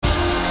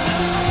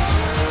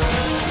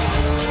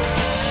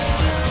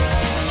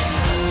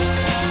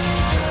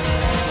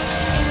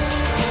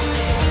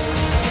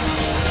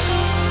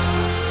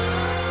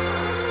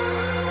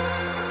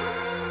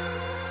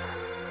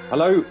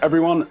Hello,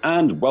 everyone,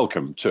 and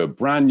welcome to a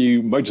brand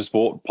new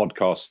motorsport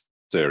podcast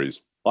series.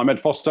 I'm Ed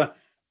Foster,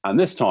 and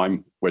this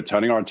time we're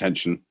turning our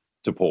attention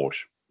to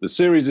Porsche. The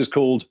series is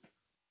called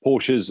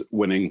Porsche's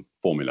Winning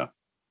Formula.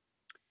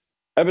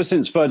 Ever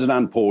since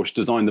Ferdinand Porsche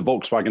designed the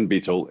Volkswagen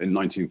Beetle in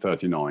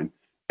 1939,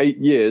 8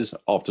 years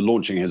after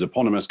launching his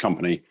eponymous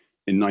company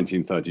in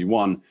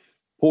 1931,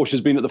 Porsche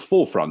has been at the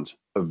forefront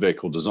of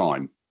vehicle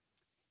design.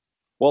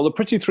 While the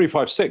Pretty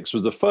 356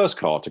 was the first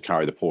car to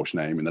carry the Porsche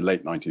name in the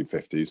late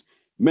 1950s,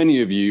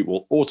 many of you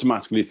will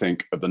automatically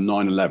think of the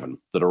 911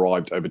 that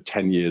arrived over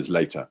 10 years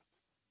later.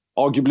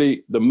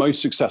 Arguably the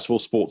most successful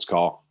sports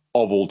car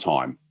of all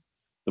time.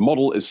 The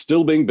model is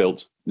still being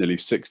built nearly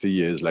 60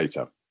 years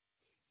later.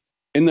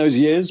 In those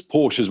years,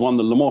 Porsche has won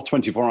the Le Mans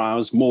 24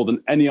 Hours more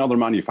than any other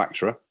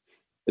manufacturer.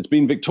 It's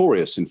been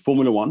victorious in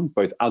Formula One,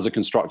 both as a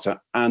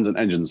constructor and an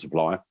engine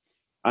supplier,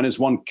 and it's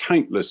won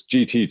countless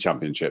GT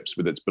championships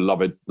with its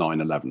beloved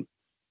 911.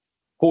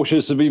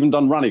 Porsches have even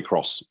done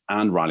rallycross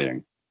and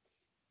rallying.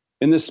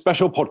 In this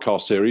special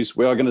podcast series,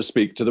 we are going to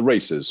speak to the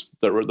racers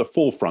that are at the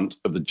forefront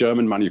of the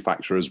German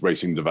manufacturer's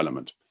racing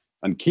development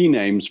and key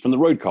names from the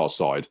road car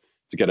side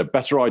to get a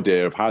better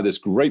idea of how this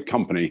great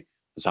company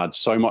has had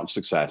so much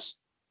success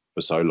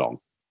for so long.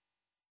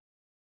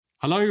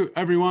 Hello,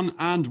 everyone,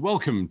 and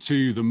welcome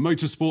to the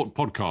Motorsport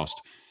Podcast.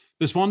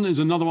 This one is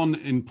another one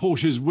in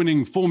Porsche's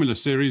Winning Formula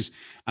series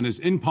and is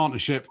in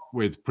partnership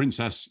with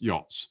Princess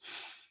Yachts.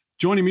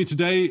 Joining me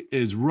today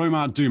is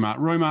Romain Dumas.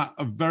 Romain,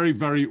 a very,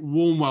 very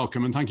warm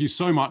welcome, and thank you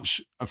so much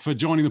for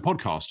joining the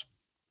podcast.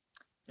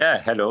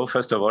 Yeah, hello,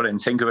 first of all, and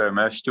thank you very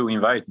much to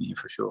invite me,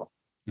 for sure.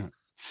 Yeah.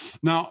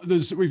 Now,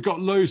 we've got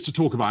loads to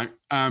talk about,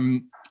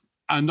 and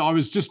I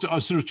was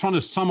sort of trying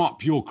to sum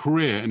up your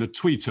career in a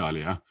tweet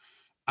earlier,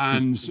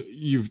 and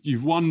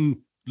you've won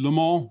Le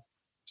Mans,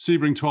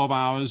 Sebring 12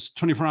 Hours,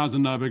 24 Hours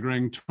of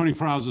Nürburgring,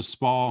 24 Hours of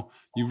Spa.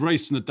 You've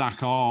raced in the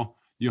Dakar.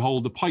 You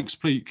hold the Pikes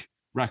Peak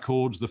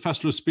records, the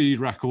Festival of Speed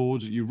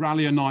record, you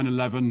rally a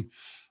 911.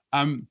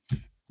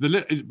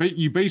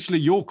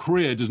 Your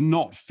career does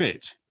not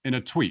fit in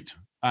a tweet.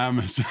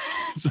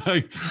 So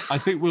I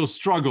think we'll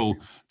struggle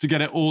to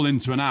get it all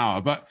into an hour.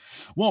 But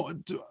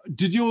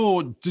does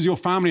your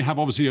family have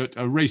obviously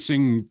a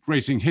racing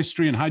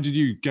history, and how did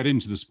you get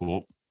into the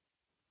sport?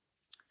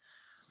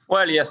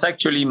 Well, yes,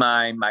 actually,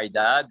 my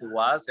dad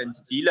was, and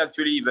still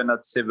actually, even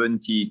at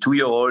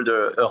 72-year-old,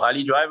 a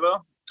rally driver,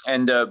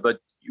 and but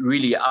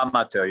really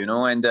amateur,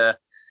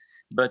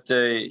 but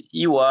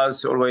he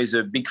was always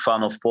a big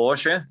fan of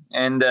Porsche.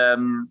 And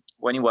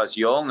when he was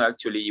young,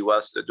 actually, he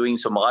was doing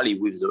some rally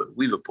with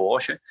a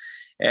Porsche.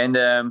 And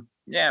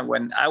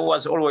when I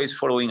was always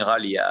following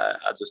rally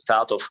at the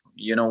start of,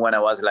 when I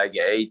was like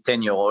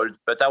 10-year-old,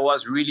 but I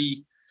was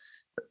really,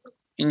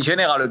 in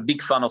general, a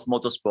big fan of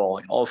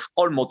motorsport, of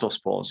all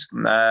motorsports.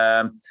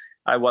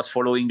 I was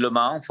following Le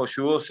Mans for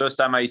sure. First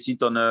time I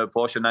sit on a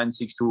Porsche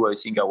 962, I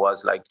think I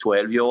was like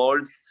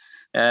 12-year-old.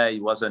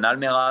 It was an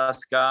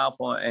Almeras car,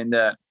 and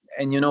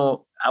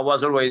I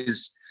was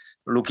always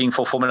looking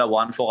for Formula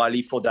One, for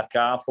rally, for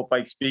Dakar, for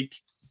Pikes Peak,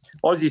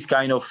 all this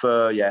kind of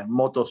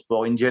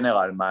motorsport in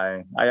general.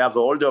 I have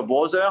an older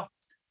brother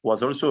who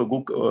was also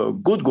a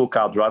good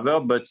go-kart driver,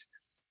 but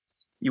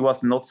he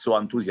was not so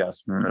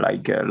enthusiastic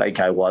like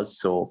I was.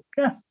 So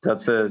yeah,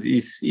 that's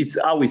it's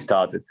how we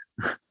started.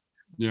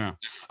 Yeah,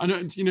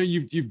 and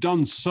you've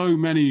done so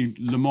many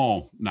Le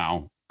Mans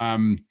now.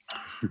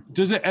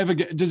 Does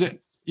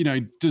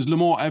Le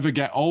Mans ever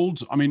get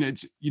old? I mean,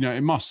 it's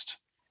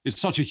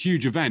such a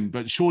huge event,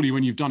 but surely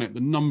when you've done it the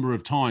number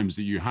of times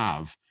that you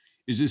have,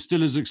 is it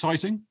still as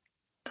exciting?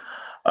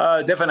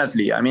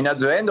 Definitely. I mean, at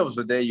the end of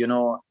the day,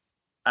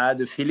 I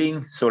had a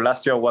feeling. So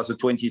last year was the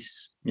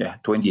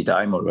 20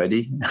 time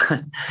already.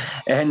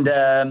 And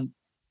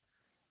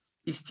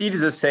it's still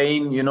the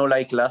same,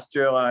 like last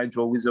year I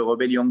drove with a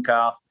Rebellion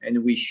car,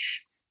 and we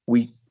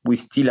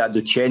still had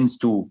the chance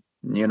to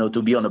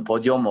be on a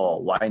podium,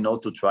 or why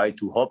not to try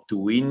to hope to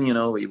win,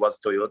 it was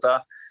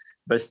Toyota.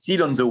 But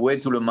still on the way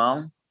to Le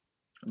Mans,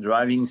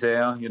 driving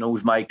there,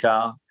 with my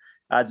car,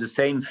 I had the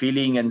same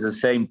feeling and the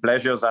same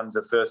pleasures than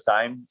the first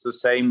time, the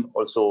same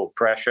also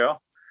pressure.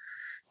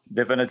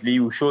 Definitely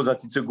shows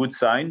that it's a good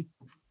sign.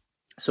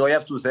 So I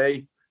have to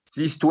say,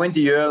 these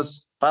 20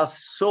 years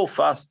passed so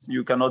fast,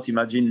 you cannot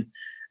imagine.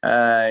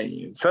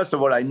 First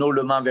of all, I know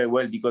Le Mans very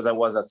well because I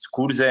was at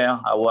school there.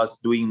 I was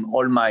doing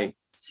all my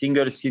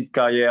single-seat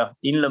career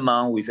in Le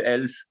Mans with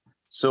Elf.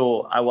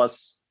 So I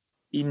was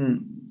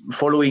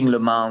following Le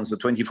Mans, the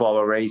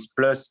 24-hour race,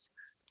 plus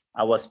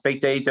I was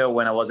spectator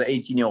when I was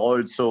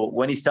 18-year-old. So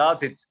when he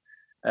started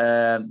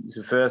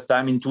the first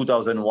time in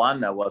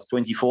 2001, I was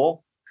 24.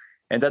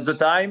 And at the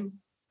time,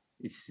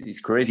 it's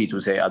crazy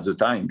to say at the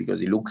time because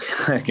it look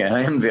like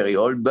I am very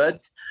old. But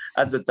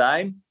at the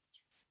time,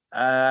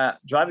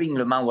 driving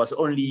Le Mans was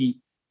only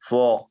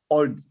for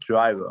old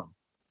driver.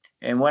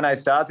 And when I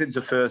started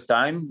the first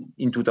time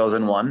in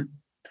 2001,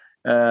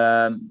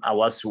 I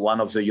was one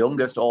of the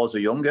youngest or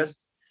the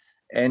youngest.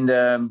 And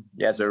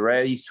the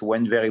race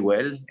went very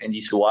well. And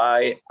this is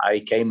why I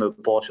became a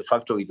Porsche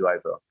factory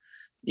driver.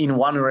 in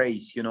one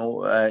race,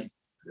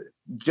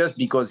 just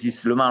because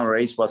this Le Mans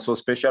race was so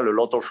special, a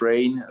lot of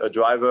rain, a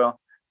driver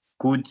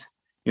could,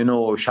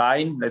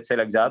 shine, let's say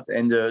like that.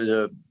 And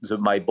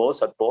my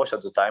boss at Porsche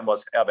at the time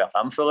was Herbert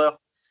Amferer.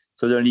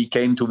 Suddenly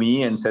came to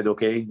me and said,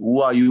 okay,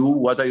 who are you?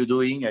 What are you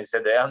doing? I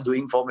said, I'm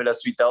doing Formula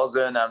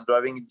 3000. I'm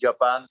driving in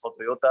Japan for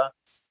Toyota.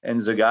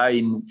 And the guy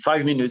in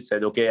 5 minutes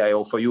said, okay, I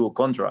offer you a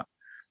contract.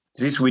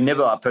 This will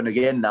never happen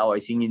again now. I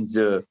think in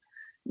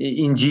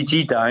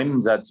GT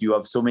time that you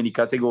have so many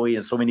categories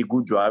and so many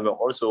good drivers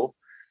also.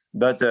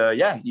 But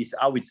it's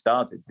how it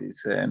started.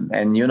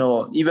 And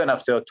even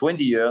after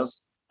 20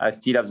 years, I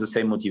still have the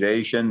same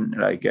motivation,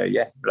 like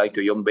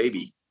a young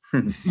baby.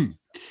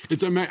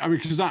 It's amazing. I mean,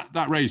 because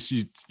that race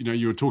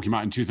you were talking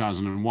about in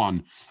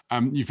 2001,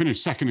 you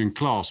finished second in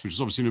class, which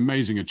is obviously an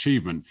amazing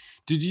achievement.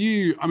 Did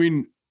you? I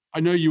mean, I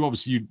know you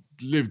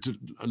lived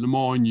at Le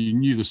Mans and you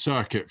knew the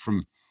circuit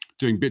from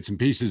doing bits and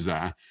pieces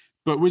there,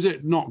 but was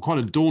it not quite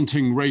a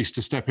daunting race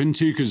to step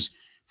into? Because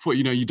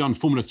you'd done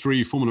Formula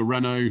 3, Formula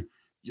Renault.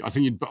 I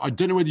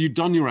don't know whether you'd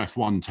done your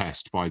F1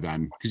 test by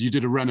then, because you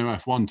did a Renault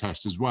F1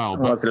 test as well.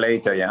 But, it was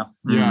later, yeah.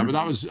 Yeah, but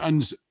that was,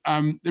 and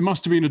it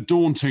must have been a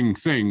daunting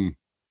thing,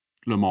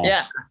 Le Mans.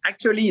 Yeah,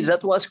 actually,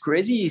 that was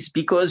crazy. It's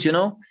because,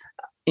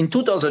 in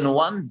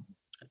 2001,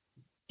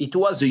 it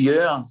was a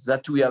year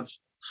that we have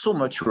so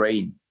much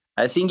rain.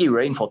 I think it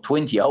rained for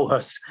 20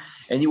 hours,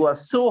 and it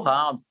was so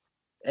hard.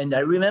 And I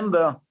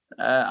remember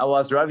I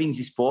was driving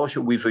this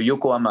Porsche with a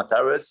Yokohama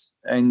tires,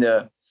 and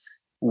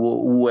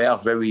who were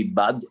very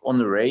bad on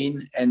the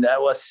rain. And I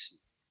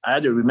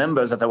had to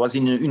remember that I was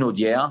in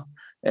the air.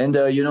 And,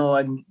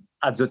 and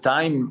at the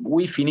time,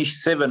 we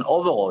finished 7th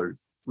overall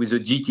with a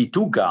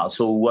GT2 car.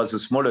 So it was the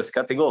smallest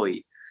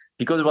category.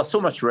 Because there was so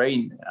much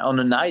rain. On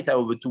the night, I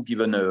overtook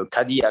even a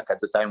Cadillac at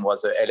the time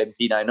was a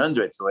LMP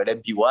 900. So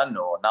LMP1,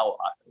 or now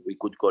we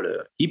could call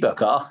a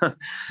hypercar.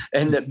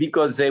 And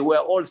because they were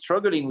all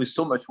struggling with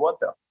so much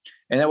water.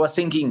 And I was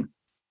thinking,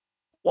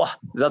 wow,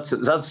 that's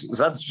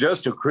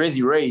just a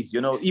crazy race.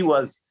 It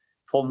was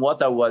from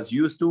what I was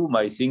used to,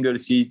 my single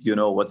seat,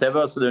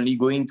 whatever, suddenly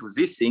going to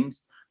these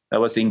things, I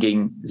was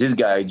thinking, this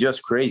guy is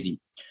just crazy.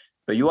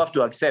 But you have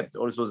to accept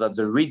also that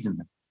the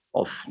rhythm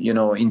of,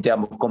 in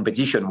terms of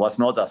competition was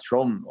not as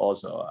strong or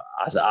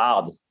as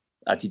hard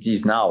as it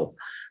is now.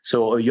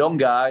 So a young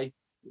guy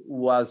who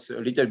was a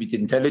little bit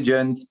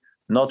intelligent,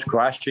 not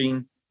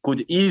crashing,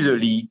 could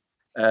easily,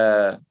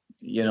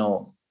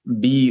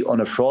 be on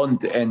the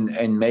front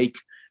and make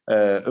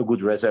a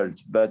good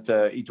result. But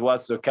it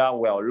was a car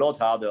were a lot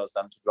harder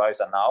than to drive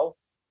than now.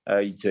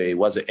 It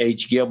was an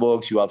H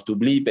gearbox, you have to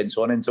bleep and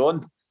so on and so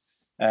on.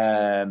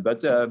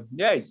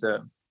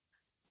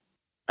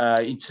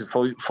 It's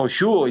for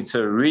sure, it's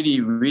a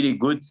really, really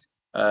good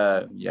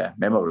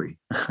memory.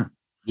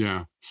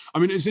 Yeah. I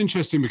mean, it's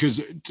interesting because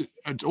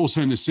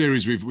also in the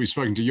series, we've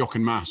spoken to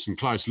Jochen Mass and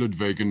Klaus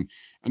Ludwig, and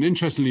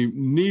interestingly,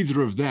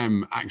 neither of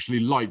them actually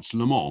liked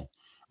Le Mans.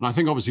 And I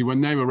think obviously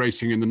when they were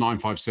racing in the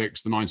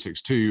 956, the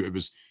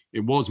 962,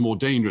 it was more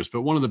dangerous.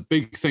 But one of the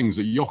big things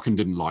that Jochen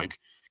didn't like,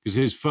 because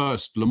his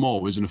first Le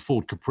Mans was in a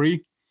Ford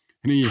Capri,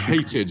 and he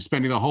hated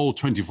spending the whole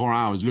 24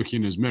 hours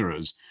looking in his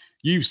mirrors.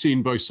 You've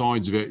seen both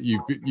sides of it.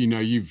 You've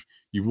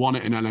won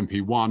it in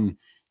LMP1.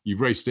 You've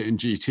raced it in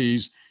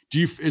GTs.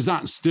 Is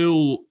that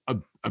still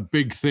a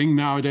big thing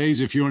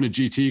nowadays if you're in a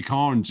GT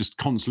car and just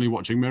constantly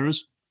watching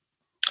mirrors?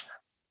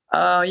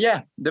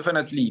 Yeah,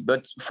 definitely.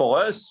 But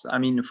for us, I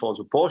mean, for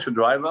the Porsche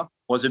driver,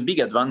 was a big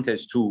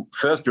advantage to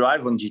first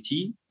drive on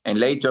GT and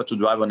later to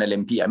drive on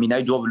LMP. I mean,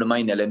 I drove Le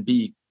Mans in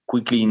LMP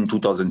quickly in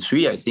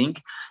 2003, I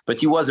think.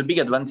 But it was a big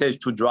advantage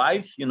to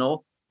drive,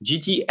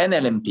 GT and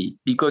LMP,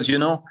 because,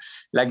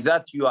 like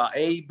that, you are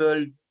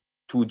able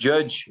to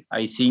judge,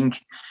 I think,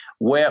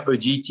 where a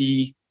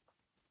GT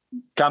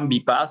can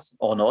be passed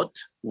or not,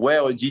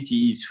 where a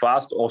GT is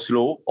fast or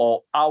slow,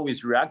 or how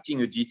is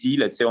reacting a GT,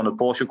 let's say on a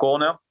Porsche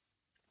corner.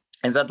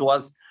 And that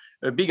was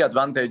a big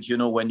advantage,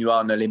 when you are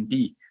on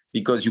LMP,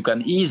 because you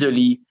can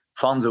easily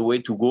find the way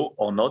to go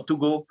or not to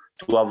go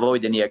to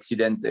avoid any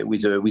accident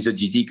with a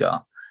GT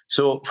car.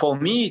 So for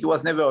me, it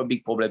was never a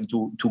big problem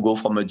to go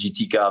from a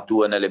GT car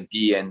to an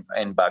LMP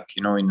and back,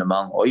 in Le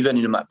Mans, or even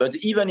in Le Mans. But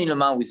even in Le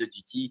Mans with a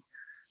GT,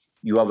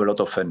 you have a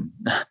lot of fun.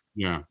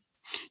 Yeah.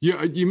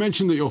 You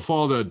mentioned that your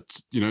father,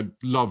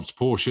 loved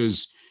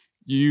Porsches.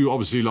 You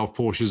obviously love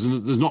Porsches,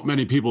 and there's not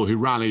many people who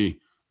rally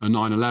a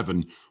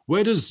 911.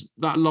 Where does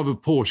that love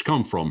of Porsche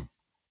come from?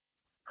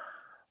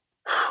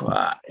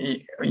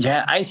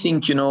 I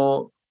think,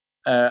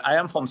 I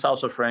am from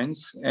south of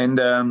France, and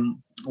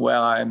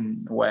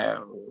where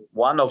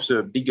one of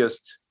the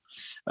biggest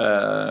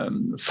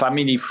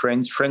French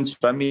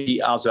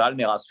family are the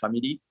Almeras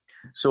family.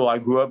 So I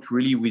grew up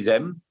really with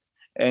them.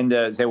 And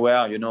they were,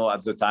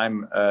 at the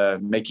time,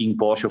 making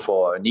Porsche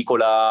for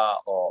Nicolas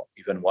or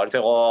even Walter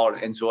Roll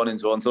and so on and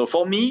so on. So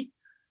for me,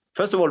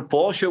 first of all,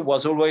 Porsche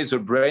was always a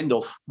brand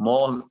of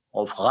more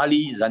of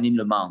rally than in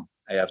Le Mans,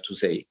 I have to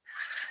say.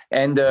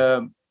 And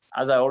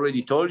as I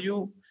already told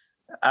you,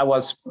 I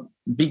was a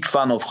big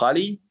fan of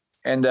rally.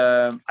 And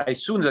I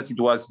assume that it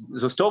was,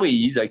 the story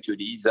is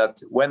actually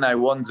that when I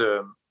won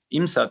the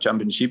IMSA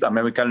championship,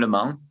 American Le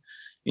Mans,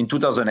 in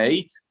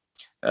 2008,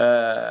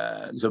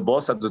 the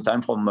boss at the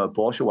time from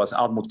Porsche was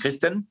Hartmut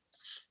Christen.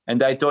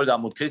 And I told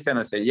Hartmut Christen,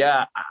 I said,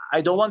 yeah,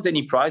 I don't want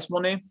any prize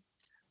money,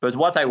 but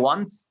what I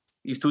want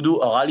is to do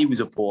a rally with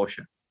a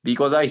Porsche.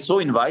 Because I saw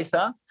in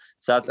Weissa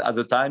that at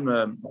the time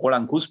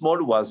Roland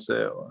Kousmol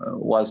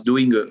was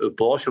doing a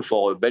Porsche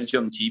for a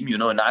Belgium team, a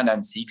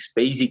 996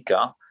 basic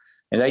car.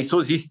 And I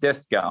saw this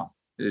test car.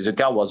 The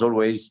car was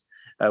always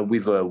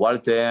with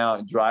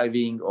Walter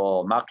driving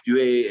or Marc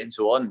Duet and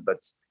so on. But,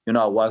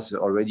 I was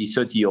already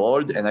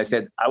 30-year-old. And I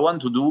said, I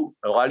want to do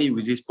a rally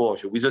with this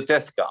Porsche, with a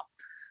test car.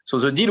 So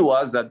the deal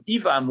was that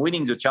if I'm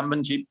winning the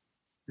championship,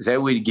 they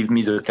will give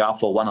me the car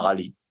for one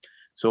rally.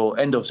 So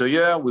end of the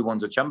year, we won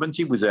the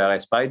championship with the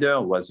RS Spider,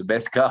 who was the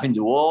best car in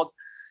the world.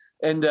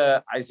 And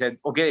I said,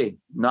 okay,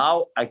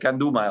 now I can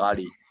do my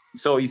rally.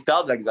 So it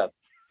started like that.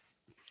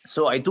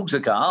 So I took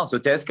the car. The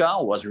test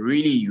car was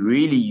really,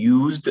 really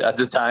used at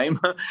the time.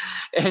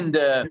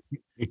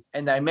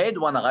 And I made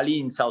one rally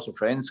in south of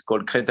France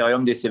called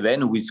Critérium des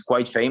Cévennes, which is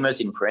quite famous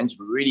in France,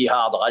 really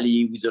hard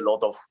rally with a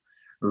lot of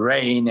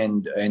rain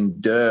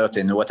and dirt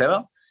and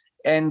whatever.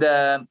 And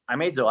I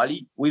made the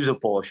rally with the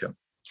Porsche.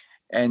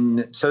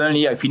 And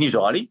suddenly I finished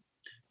the rally.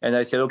 And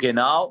I said, okay,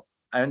 now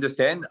I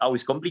understand how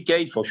it's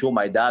complicated. For sure,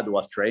 my dad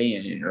was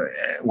training,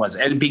 was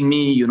helping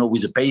me,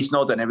 with the pace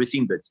note and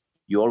everything. But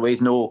you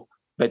always know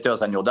better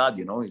than your dad,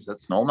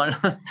 that's normal.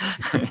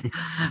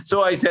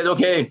 So I said,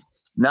 okay,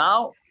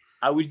 now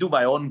I will do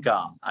my own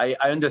car. I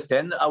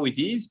understand how it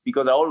is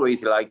because I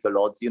always like a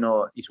lot,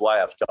 it's why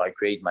after I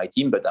create my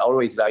team, but I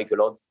always like a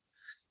lot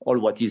all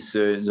what is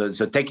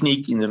the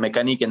technique in the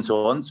mechanic and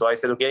so on. So I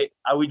said, okay,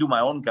 I will do my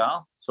own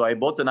car. So I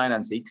bought a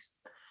 996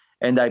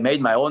 and I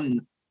made my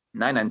own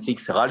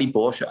 996 rally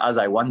Porsche as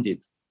I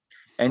wanted.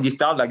 And it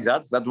started like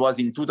that. That was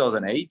in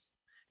 2008.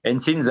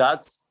 And since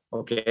that,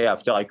 okay,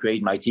 after I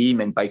create my team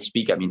and Pikes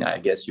Peak, I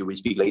guess you will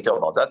speak later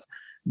about that.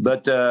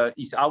 But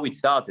it's how it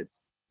started.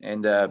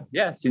 And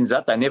since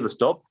that, I never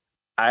stopped.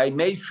 I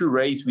made few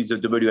races with the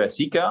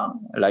WRC car,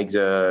 like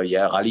the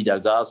Rally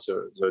d'Alsace,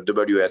 the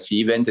WRC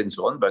event and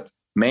so on, but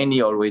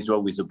mainly always were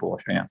with the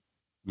Porsche,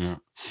 Yeah.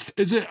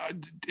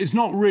 It's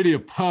not really a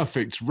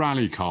perfect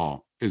rally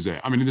car, is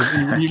it?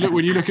 When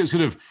you look at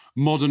sort of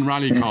modern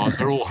rally cars,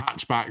 they're all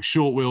hatchback,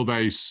 short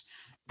wheelbase.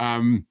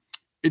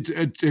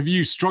 Have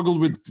you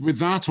struggled with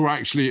that, or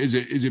actually is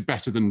it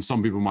better than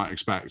some people might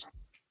expect?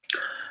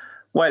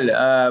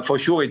 Well, for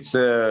sure, it's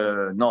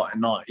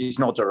it's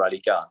not a rally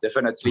car.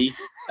 Definitely,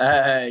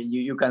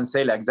 you can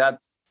say like that.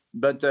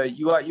 But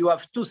you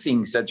have two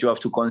things that you have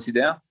to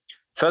consider.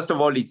 First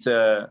of all, it's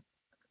a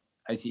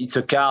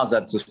car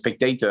that the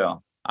spectators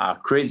are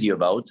crazy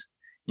about,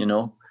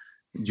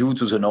 due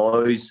to the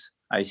noise,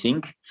 I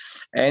think.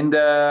 And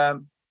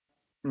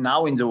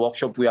now in the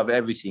workshop, we have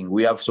everything.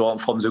 We have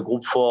from the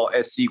Group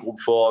 4, SC Group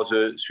 4,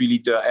 the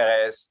 3-liter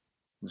RS,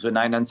 the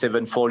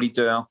 997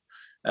 4-liter.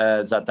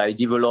 That I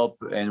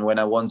developed and when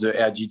I won the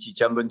RGT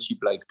championship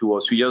like 2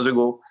 or 3 years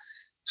ago.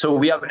 So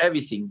we have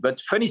everything.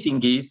 But funny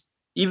thing is,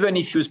 even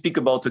if you speak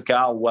about a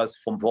car was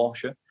from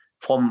Porsche,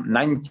 from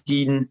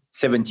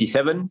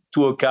 1977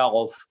 to a car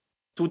of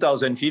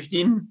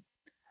 2015,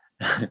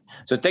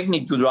 the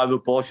technique to drive a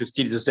Porsche is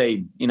still the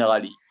same in a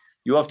rally.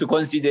 You have to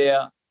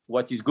consider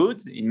what is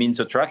good. It means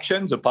the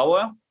traction, the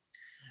power.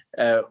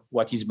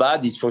 What is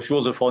bad is for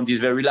sure the front is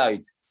very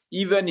light.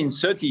 Even in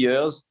 30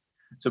 years,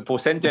 the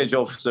percentage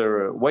of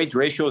the weight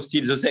ratio is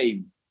still the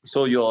same.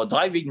 So your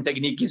driving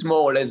technique is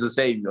more or less the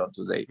same, you have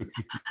to say.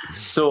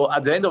 So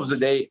at the end of the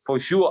day, for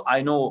sure,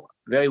 I know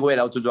very well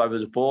how to drive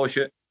the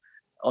Porsche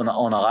on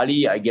a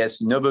rally, I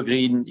guess,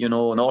 Nürburgring,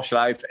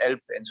 Nordschleife, Alp,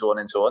 and so on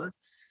and so on.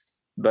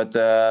 But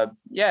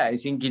I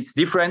think it's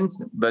different,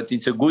 but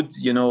it's a good,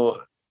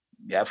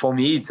 for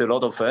me, it's a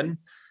lot of fun.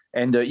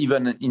 And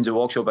even in the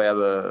workshop, I have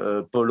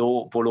a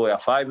Polo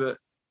R5,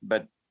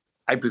 but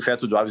I prefer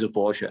to drive the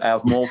Porsche. I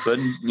have more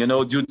fun,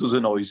 due to the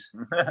noise.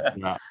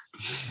 Yeah.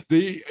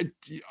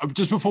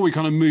 Just before we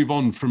kind of move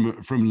on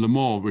from Le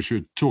Mans, which we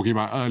were talking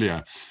about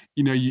earlier,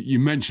 you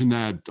mentioned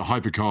there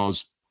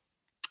hypercars.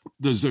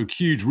 There's a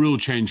huge rule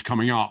change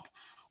coming up.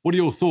 What are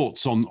your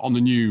thoughts on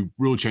the new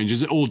rule change?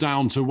 Is it all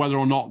down to whether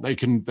or not they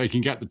can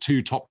get the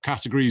two top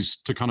categories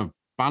to kind of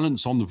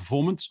balance on the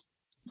performance?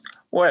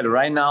 Well,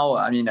 right now,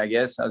 I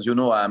guess, as you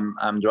know,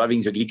 I'm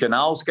driving the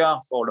Glickenhaus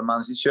car for Le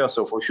Mans this year.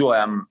 So for sure,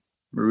 I'm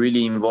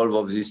really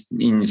involved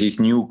in this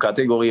new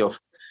category of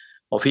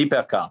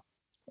hypercar.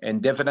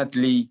 And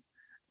definitely,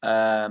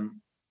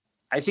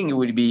 I think it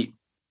will be,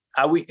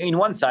 in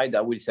one side,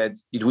 I will say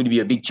it will be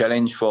a big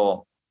challenge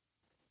for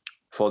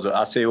the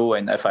ACO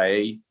and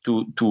FIA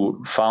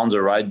to find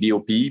the right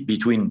BOP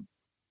between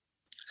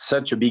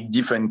such a big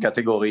different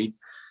category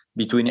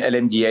between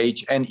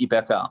LMDH and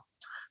hypercar.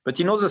 But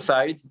in other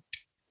side,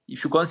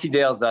 if you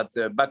consider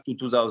that back to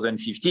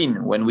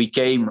 2015, when we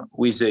came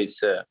with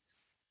this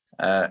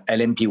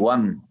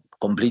LMP1,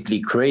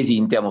 completely crazy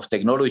in terms of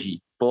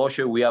technology.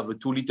 Porsche, we have a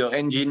 2-liter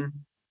engine,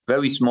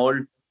 very small,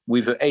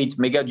 with an 8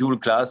 megajoule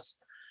class.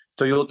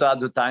 Toyota at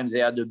the time,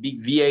 they had a big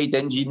V8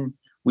 engine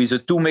with a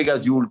 2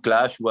 megajoule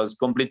class, was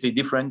completely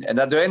different. And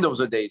at the end of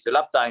the day, the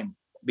lap time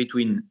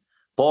between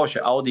Porsche,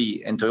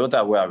 Audi, and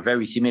Toyota were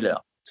very similar.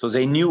 So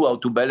they knew how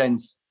to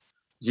balance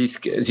these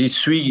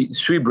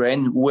three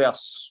brands who were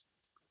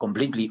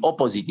completely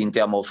opposite in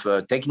terms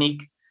of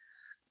technique.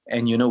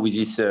 And, with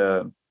this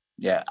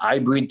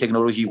hybrid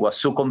technology was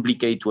so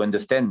complicated to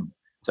understand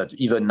that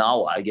even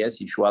now, I guess,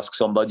 if you ask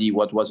somebody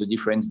what was the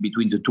difference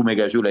between the 2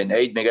 megajoule and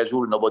 8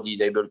 megajoule, nobody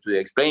is able to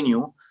explain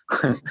you.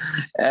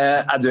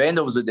 At the end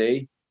of the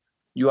day,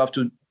 you have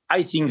to,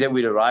 I think they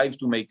will arrive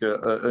to make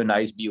a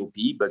nice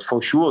BOP, but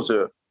for sure,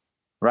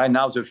 right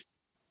now, the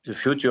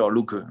future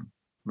look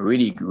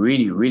really,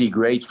 really, really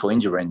great for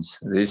endurance.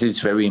 This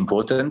is very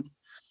important,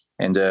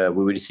 and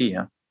we will see.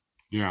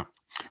 Yeah.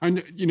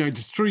 And,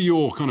 through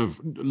your kind of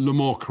Le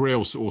Mans career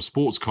or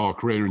sports car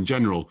career in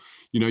general,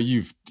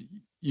 you've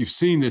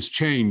seen this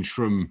change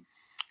from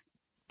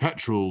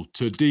petrol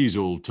to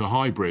diesel to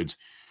hybrid.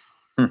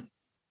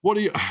 What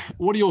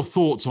are your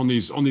thoughts on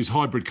these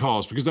hybrid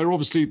cars? Because they're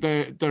obviously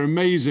they're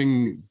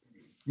amazing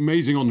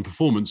on the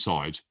performance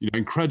side,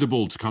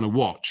 incredible to kind of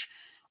watch.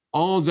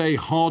 Are they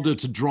harder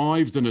to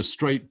drive than a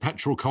straight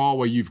petrol car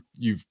where you've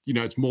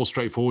it's more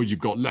straightforward,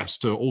 you've got less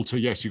to alter?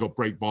 Yes, you've got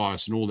brake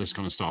bias and all this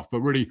kind of stuff. But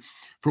really,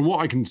 from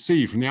what I can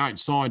see from the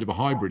outside of a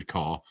hybrid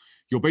car,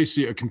 you're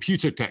basically a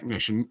computer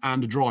technician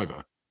and a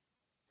driver.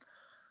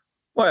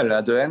 Well,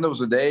 at the end of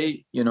the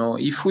day,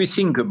 if we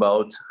think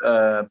about,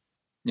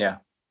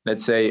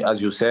 let's say,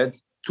 as you said,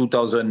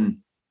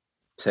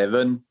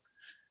 2007,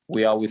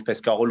 we are with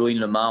Pescarolo in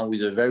Le Mans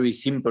with a very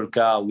simple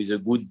car with a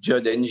good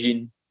Judd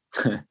engine,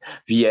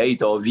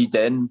 V8 or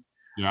V10.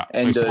 Yeah,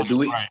 and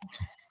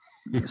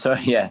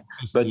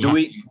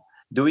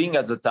doing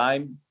at the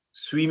time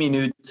 3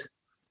 minutes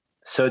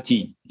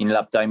 30 in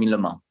lap time in Le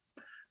Mans.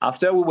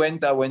 After I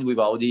went with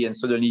Audi, and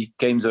suddenly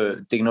came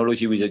the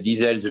technology with the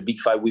diesel, the big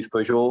 5 with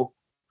Peugeot,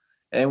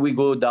 and we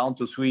go down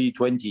to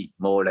 320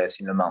 more or less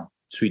in Le Mans,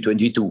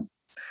 322.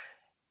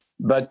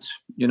 But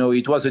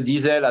it was a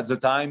diesel at the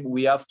time.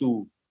 We have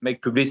to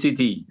make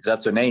publicity.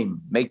 That's the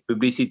name. Make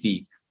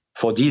publicity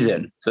for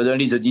diesel.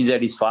 Suddenly the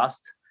diesel is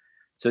fast.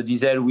 The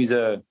diesel with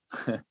a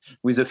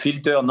with a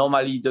filter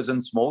normally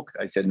doesn't smoke.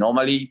 I said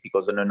normally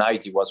because on the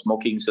night it was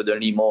smoking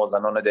suddenly more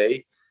than on a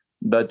day.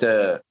 But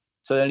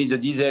suddenly the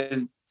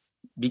diesel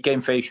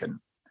became fashion.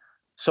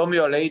 Some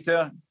year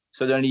later,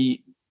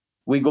 suddenly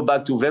we go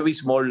back to very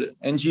small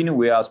engine.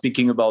 We are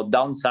speaking about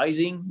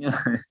downsizing.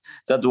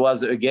 That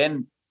was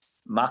again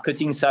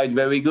marketing side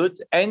very good,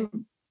 and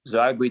the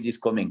hybrid is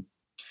coming.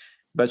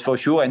 But for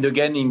sure, and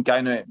again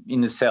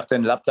in a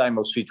certain lap time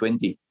of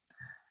 320.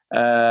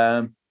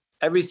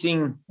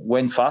 Everything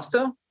went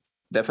faster,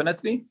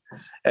 definitely.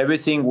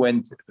 Everything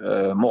went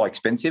more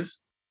expensive,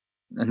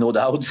 no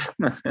doubt.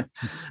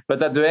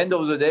 But at the end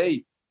of the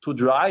day, to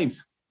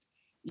drive,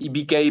 it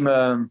became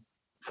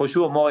for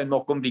sure more and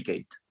more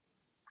complicated.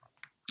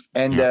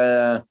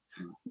 And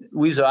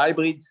with the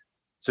hybrid,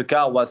 the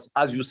car was,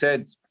 as you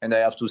said, and I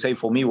have to say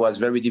for me, was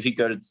very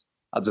difficult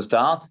at the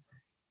start.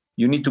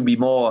 You need to be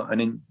more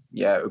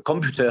a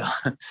computer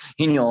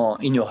in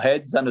your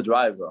head than a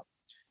driver.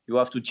 You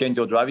have to change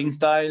your driving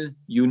style.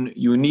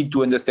 You need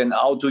to understand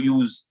how to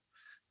use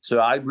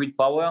the hybrid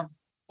power,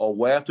 or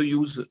where to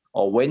use,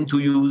 or when to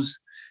use.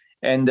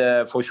 And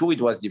for sure,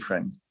 it was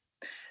different.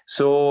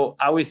 So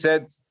I always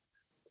said,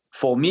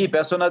 for me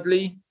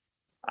personally,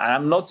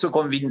 I'm not so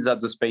convinced that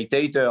the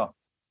spectator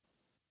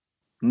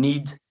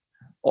need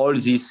all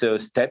these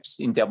steps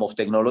in terms of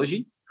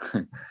technology.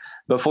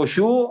 But for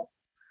sure,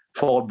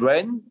 for a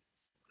brand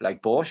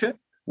like Porsche,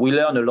 we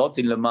learn a lot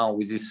in Le Mans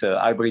with this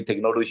hybrid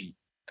technology,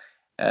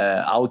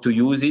 how to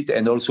use it,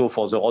 and also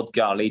for the road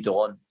car later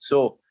on.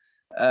 So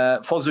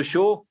for the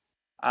show,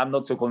 I'm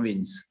not so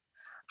convinced.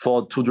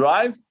 To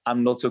drive,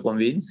 I'm not so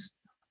convinced.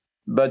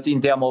 But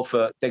in terms of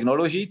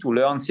technology, to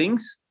learn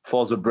things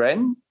for the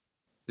brand,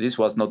 this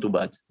was not too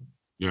bad.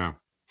 Yeah.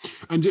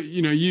 And,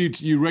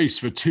 you race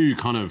for two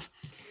kind of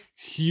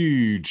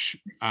huge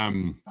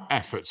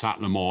efforts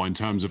at Le Mans in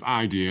terms of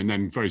Audi, and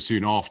then very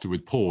soon after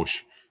with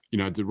Porsche,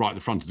 right at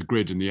the front of the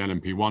grid in the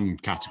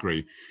LMP1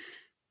 category.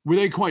 Were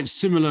they quite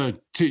similar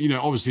to,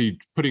 obviously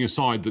putting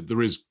aside that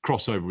there is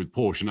crossover with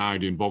Porsche and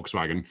Audi and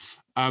Volkswagen,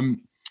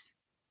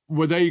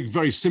 were they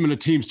very similar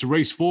teams to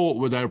race for?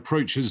 Were their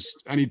approaches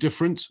any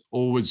different,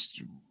 or was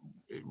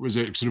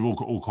it sort of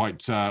all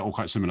quite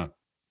similar?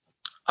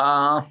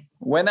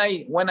 When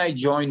I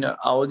joined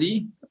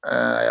Audi,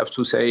 I have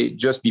to say,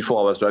 just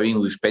before I was driving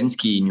with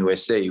Penske in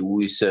USA,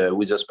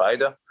 with a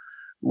Spider,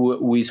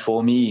 who is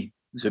for me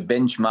the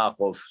benchmark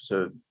of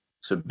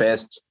the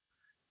best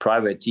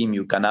private team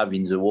you can have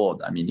in the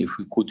world. I mean, if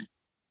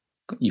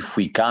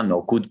we can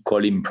or could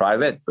call him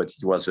private, but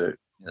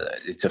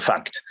it's a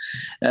fact.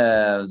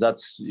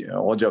 That's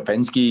Roger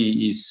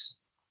Penske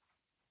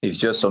is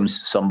just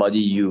somebody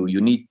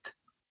you need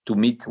to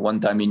meet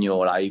one time in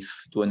your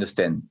life to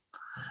understand.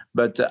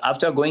 But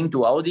after going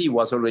to Audi, it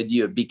was already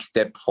a big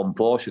step from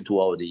Porsche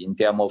to Audi in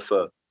terms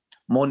of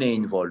money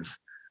involved.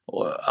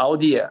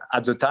 Audi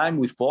at the time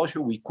with Porsche,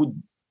 we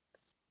could,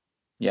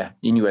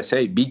 in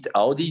USA, beat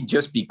Audi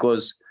just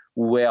because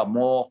we were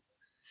more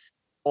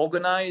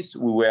organized.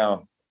 We were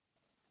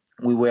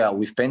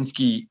with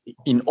Penske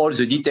in all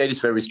the details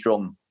very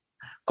strong.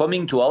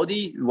 Coming to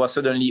Audi, it was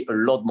suddenly a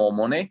lot more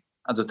money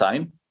at the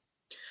time.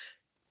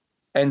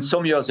 And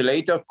some years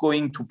later,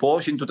 going to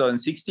Porsche in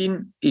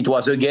 2016, it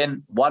was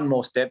again one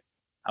more step,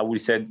 I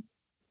would say,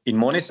 in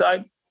money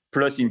side,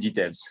 plus in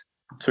details.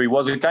 So it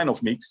was a kind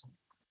of mix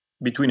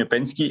between a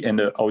Penske and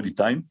a Audi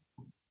time.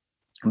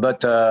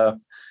 But I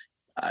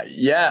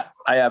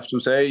have to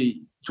say,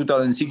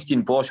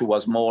 2016 Porsche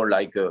was more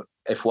like a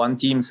F1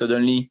 team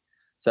suddenly,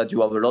 that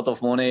you have a lot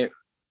of money.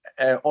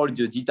 All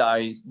the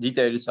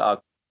details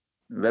are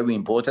very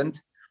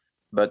important.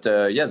 But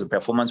the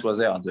performance was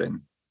there at the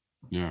end.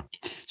 Yeah.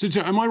 So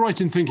am I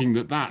right in thinking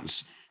that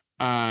that's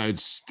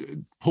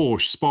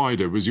Porsche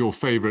Spider was your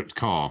favorite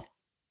car?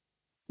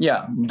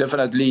 Yeah,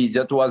 definitely.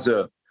 That was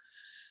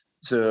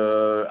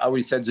I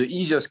will say the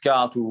easiest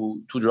car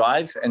to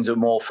drive and the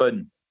more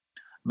fun.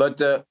 But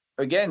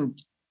again,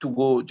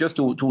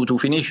 to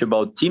finish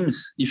about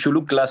teams, if you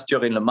look last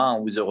year in Le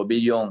Mans with the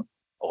Rebellion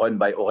run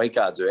by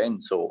Oreca at the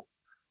end, so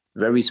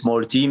very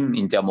small team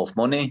in terms of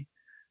money.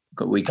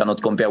 We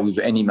cannot compare with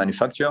any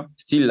manufacturer.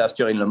 Still, last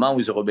year in Le Mans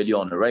with the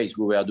Rebellion race,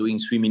 we were doing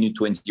 3 minutes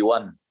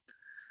 21.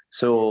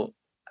 So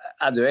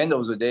at the end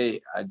of the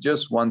day, I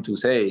just want to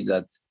say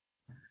that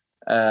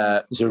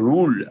the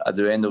rule at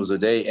the end of the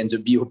day and the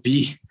BOP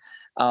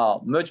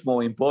are much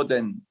more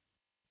important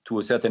to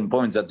a certain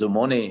point than the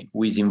money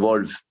is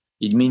involved.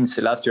 It means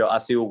last year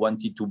ACO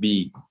wanted to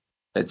be,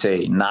 let's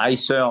say,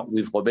 nicer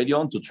with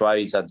Rebellion to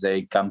try that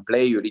they can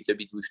play a little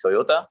bit with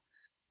Toyota.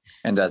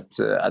 And that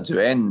at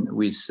the end,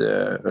 with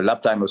a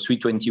lap time of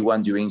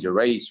 3:21 during the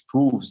race,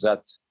 proves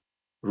that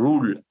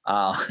rules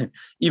are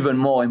even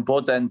more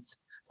important,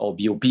 or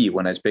BOP,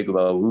 when I speak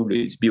about rule,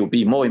 it's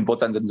BOP, more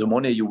important than the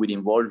money you will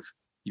involve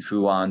if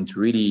you want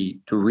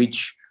really to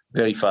reach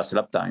very fast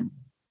lap time.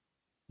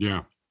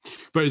 Yeah.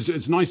 But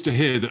it's nice to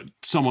hear that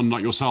someone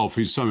like yourself,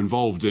 who's so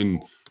involved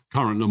in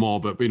current Le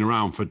Mans, but been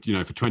around for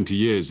 20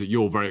 years, that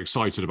you're very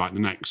excited about the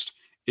next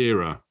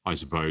era, I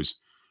suppose.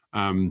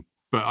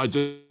 But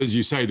as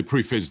you say, the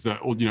proof is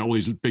that all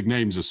these big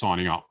names are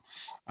signing up,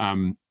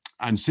 and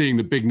seeing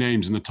the big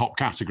names in the top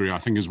category, I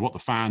think, is what the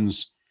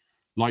fans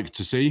like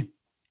to see.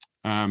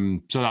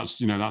 So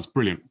that's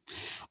brilliant.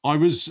 I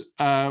was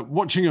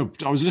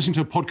listening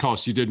to a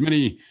podcast you did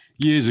many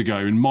years ago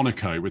in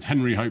Monaco with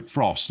Henry Hope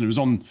Frost, and it was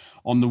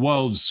on the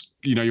world's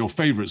your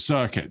favorite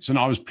circuits. And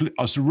I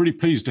was really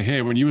pleased to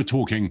hear when you were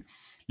talking,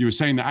 you were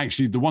saying that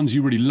actually the ones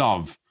you really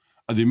love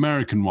are the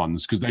American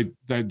ones, because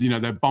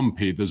they're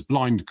bumpy. There's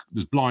blind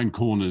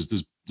corners.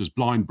 There's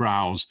blind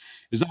brows.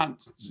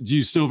 Do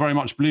you still very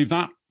much believe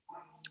that?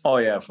 Oh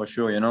yeah, for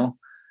sure.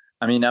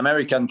 I mean,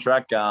 American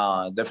track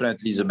are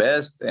definitely the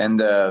best,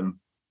 and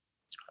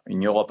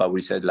in Europe, I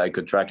would say like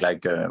a track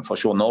like for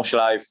sure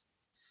Nordschleife.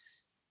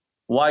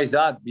 Why is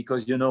that?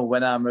 Because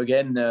when I'm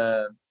again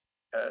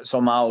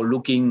somehow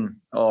looking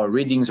or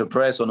reading the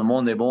press on a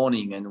Monday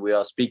morning, and we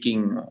are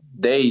speaking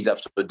days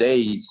after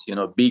days,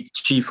 big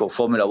chief of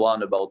Formula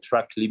One about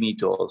track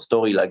limit or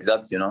story like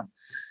that,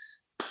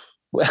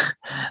 well,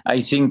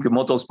 I think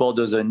motorsport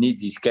doesn't need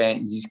this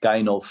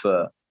kind of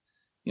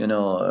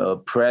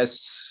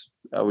press,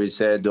 I will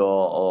say,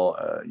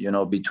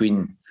 or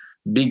between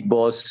big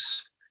boss,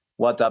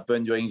 what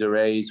happened during the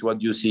race,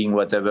 what you think,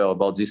 whatever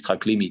about this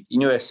track limit.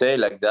 In USA,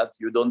 like that,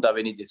 you don't have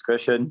any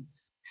discussion.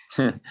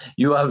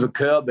 You have a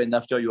curb, and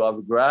after you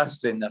have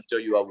grass, and after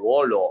you have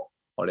wall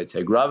or let's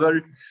say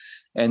gravel.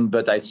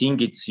 But I think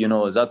it's,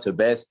 that's the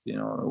best.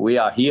 We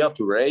are here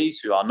to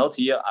race. You are not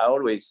here. I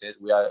always said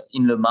we are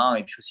in Le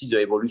Mans. If you see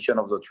the evolution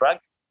of the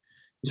track,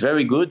 it's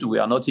very good. We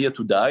are not here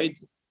to die,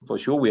 for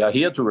sure. We are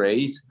here to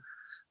race.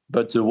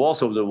 But the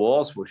worst of the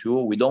worst, for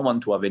sure, we don't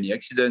want to have any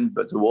accident.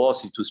 But the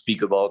worst is to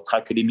speak about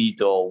track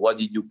limit, or what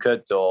did you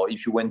cut, or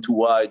if you went too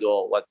wide,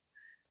 or what.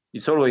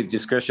 It's always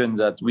discussion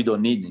that we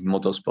don't need in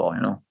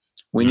motorsport.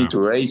 We need to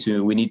race.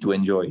 We need to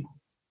enjoy.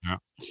 Yeah.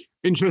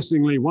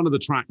 Interestingly, one of the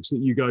tracks that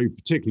you go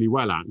particularly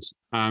well at,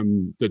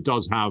 that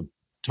does have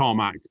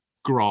tarmac,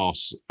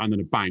 grass, and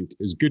then a bank,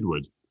 is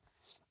Goodwood.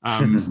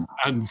 And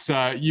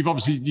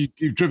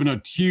you've driven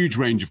a huge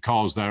range of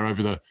cars there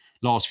over the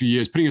last few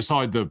years, putting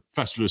aside the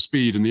Festival of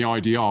Speed and the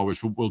IDR,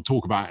 which we'll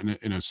talk about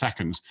in a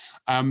second.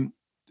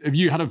 Have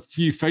you had a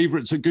few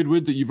favourites at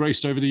Goodwood that you've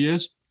raced over the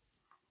years?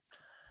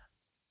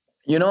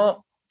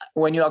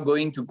 When you are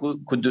going to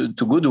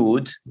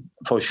Goodwood,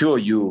 for sure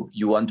you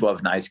want to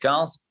have nice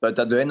cars, but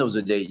at the end of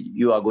the day,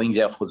 you are going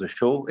there for the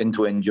show and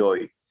to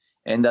enjoy.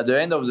 And at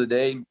the end of the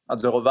day, at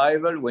the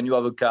revival, when you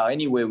have a car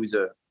anyway with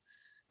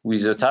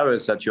the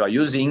tires that you are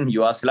using,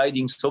 you are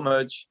sliding so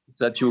much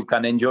that you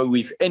can enjoy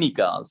with any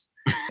cars.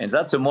 And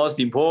that's the most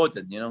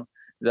important,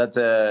 that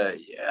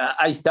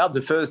I start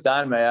the first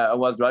time I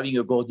was driving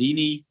a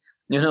Gordini,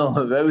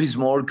 a very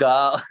small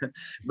car,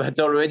 but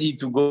already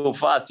to go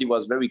fast, it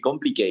was very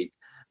complicated,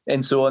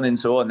 and so on and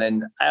so on.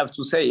 And I have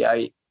to say,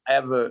 I I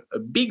have a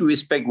big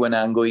respect when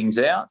I'm going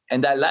there,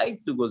 and I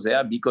like to go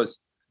there because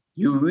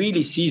you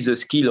really see the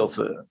skill of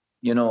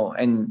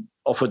and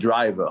of a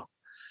driver.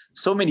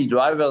 So many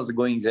drivers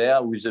going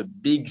there with a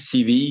big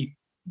CV,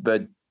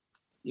 but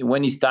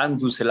when it's time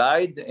to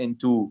slide and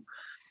to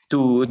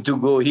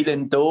go heel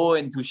and toe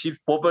and to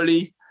shift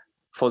properly,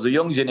 for the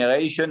young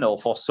generation or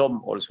for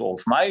some also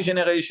of my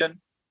generation,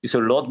 it's a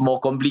lot more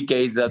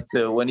complicated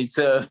than when it's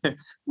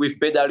with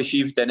pedal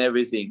shift and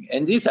everything.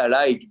 And this I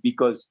like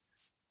because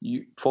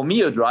for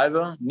me, a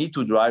driver need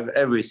to drive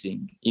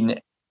everything in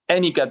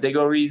any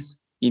categories,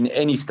 in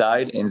any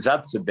style, and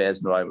that's the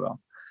best driver.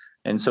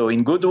 And so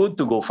in good wood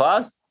to go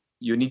fast,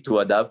 you need to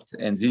adapt,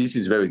 and this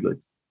is very good.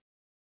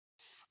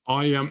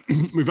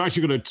 We've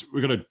actually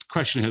got a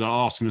question here that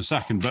I'll ask in a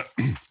second, but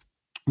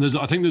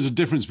I think there's a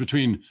difference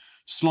between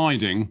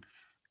sliding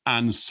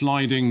and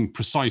sliding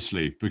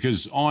precisely,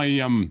 because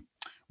I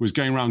was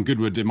going around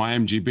Goodwood in my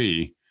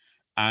MGB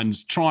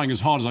and trying as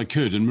hard as I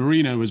could, and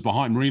Marino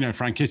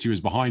Franchitti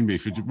was behind me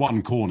for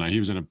one corner. He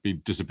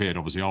disappeared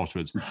obviously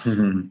afterwards.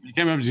 He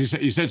came over,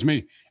 he said to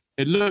me,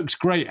 "It looks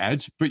great,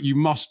 Ed, but you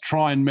must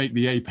try and make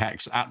the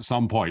apex at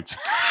some point."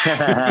 So,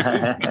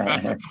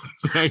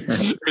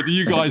 with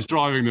you guys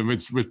driving them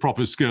with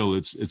proper skill,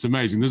 it's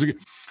amazing.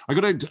 I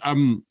got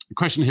a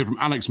question here from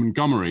Alex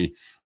Montgomery.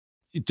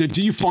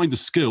 Do you find the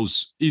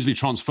skills easily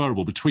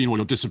transferable between all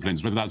your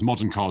disciplines, whether that's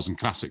modern cars and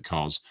classic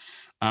cars,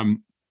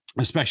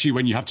 especially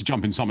when you have to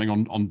jump in something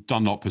on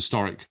Dunlop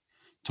historic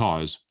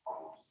tyres?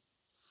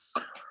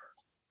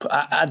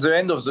 At the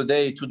end of the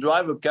day, to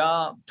drive a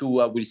car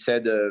to, I will say,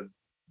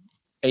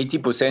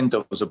 80%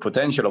 of the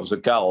potential of the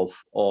car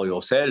or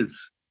yourself,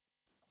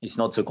 it's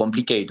not so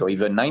complicated, or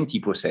even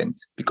 90%,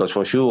 because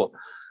for sure,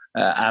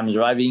 I'm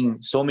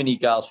driving so many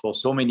cars for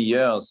so many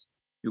years,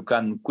 you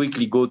can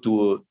quickly go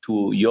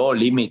to your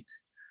limit.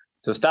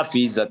 The stuff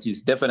is that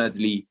is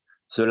definitely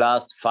the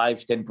last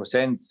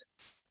 5-10%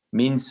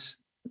 means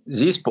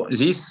this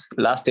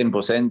last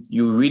 10%,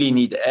 you really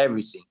need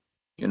everything.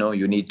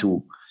 You need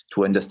to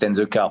understand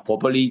the car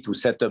properly, to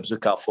set up the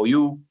car for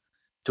you,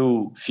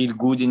 to feel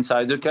good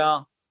inside the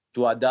car,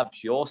 to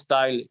adapt your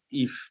style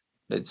if,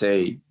 let's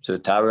say, the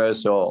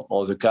tires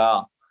or the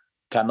car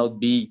cannot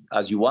be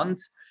as you want.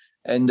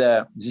 And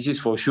this is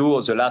for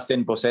sure, the last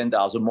 10%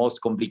 are the most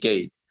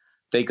complicated.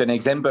 Take an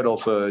example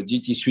of a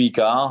GT3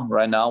 car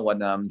right now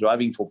when I'm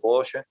driving for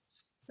Porsche.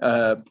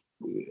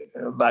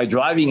 By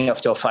driving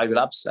after 5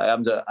 laps, I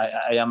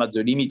am at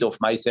the limit of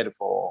myself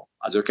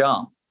as a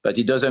car, but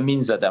it doesn't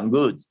mean that I'm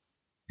good.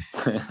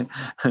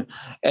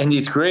 And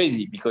it's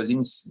crazy because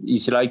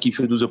it's like if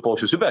you do the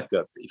Porsche Super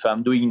Cup. If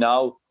I'm doing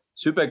now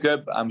Super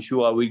Cup, I'm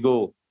sure I will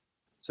go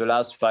the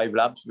last 5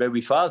 laps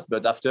very fast,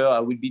 but after I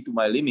will be to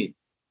my limit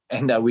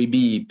and I will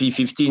be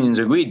P15 in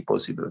the grid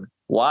possible.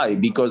 Why?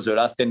 Because the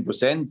last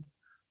 10%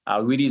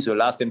 are really the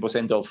last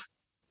 10% of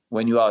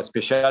when you are a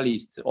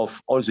specialist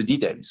of all the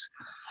details.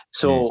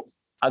 So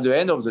at the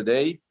end of the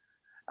day,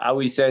 I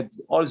will say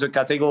all the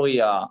categories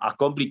are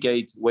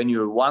complicated when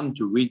you want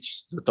to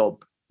reach the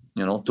top.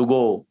 To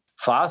go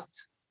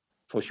fast,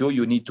 for sure,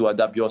 you need to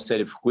adapt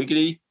yourself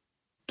quickly.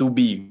 To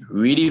be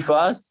really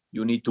fast,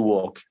 you need to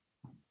work,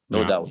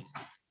 no doubt.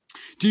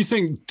 Do you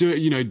think,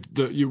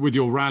 with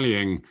your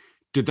rallying,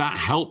 did that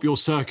help your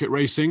circuit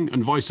racing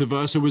and vice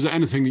versa? Was there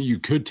anything that you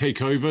could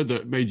take over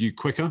that made you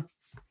quicker?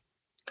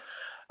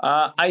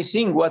 I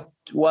think what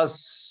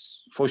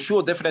was, for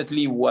sure,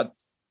 definitely what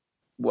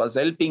was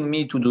helping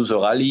me to do the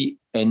rally,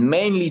 and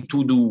mainly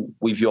to do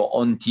with your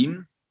own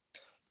team,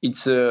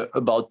 it's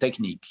about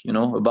technique,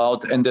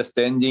 about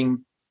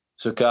understanding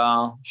the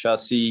car,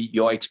 chassis,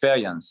 your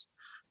experience.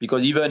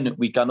 Because even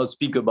we cannot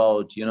speak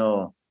about,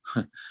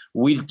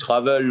 wheel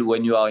travel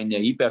when you are in a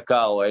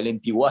hypercar or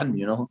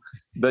LMP1,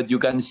 but you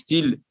can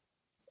still,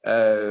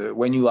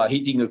 when you are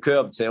hitting a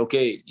curb, say,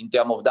 okay, in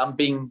terms of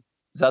damping,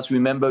 that's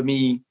remember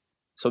me,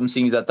 some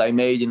things that I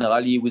made in a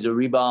rally with a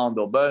rebound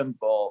or bump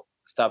or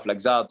stuff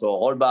like that,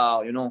 or roll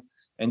bar,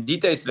 and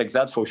details like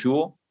that for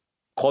sure.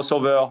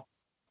 Crossover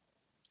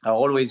are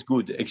always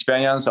good.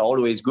 Experience are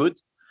always good.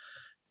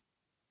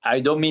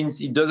 It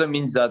doesn't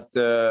mean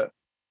that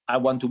I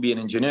want to be an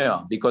engineer,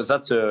 because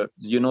that's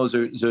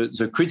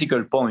the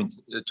critical point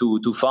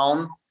to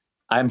found.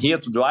 I'm here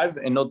to drive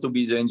and not to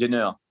be the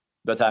engineer,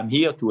 but I'm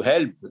here to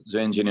help the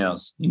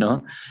engineers,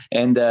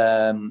 And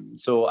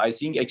so I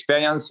think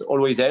experience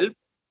always help.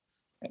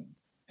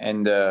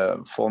 And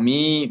for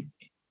me,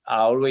 I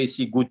always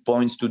see good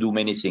points to do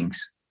many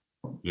things.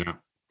 Yeah.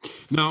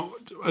 Now,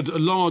 a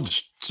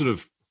large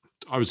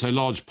I would say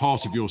large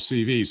part of your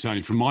CV,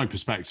 certainly from my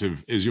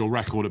perspective, is your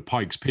record at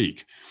Pikes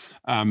Peak,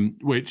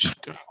 which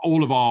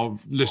all of our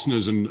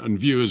listeners and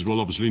viewers will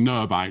obviously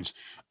know about.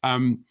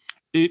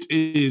 It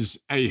is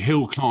a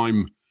hill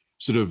climb,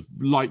 sort of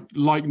like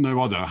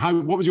no other.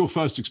 What was your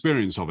first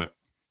experience of it?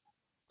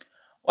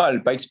 Well,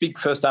 Pikes Peak,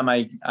 first time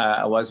I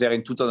was there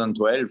in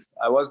 2012.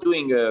 I was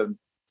doing a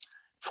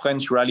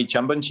French Rally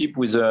Championship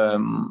with,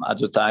 at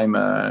the time,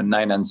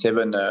 9 and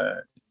 7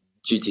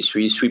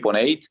 GT3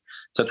 3.8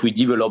 that we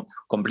developed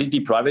completely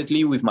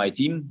privately with my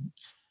team.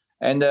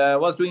 And I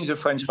was doing the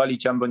French Rally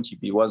Championship.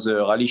 It was a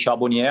Rally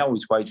Charbonnière, who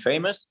is quite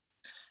famous.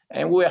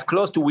 And we were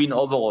close to win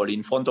overall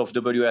in front of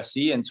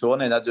WRC and so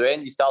on. And at the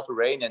end, it started to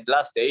rain. And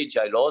last stage,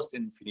 I lost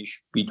and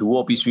finished P2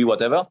 or P3,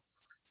 whatever.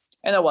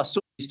 And I was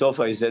so pissed off.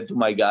 I said to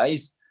my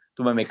guys,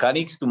 to my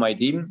mechanics, to my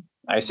team,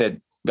 I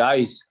said,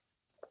 guys,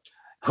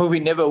 we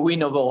never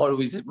win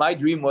overall. My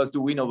dream was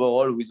to win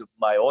overall with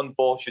my own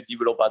Porsche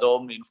developed at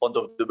home in front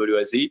of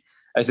WRC.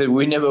 I said,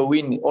 we never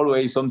win.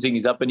 Always something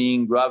is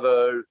happening,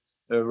 gravel,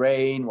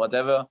 rain,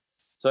 whatever.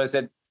 So I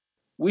said,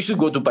 we should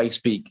go to Pikes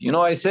Peak. You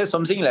know, I said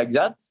something like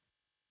that.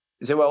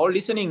 They were all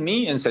listening to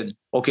me and said,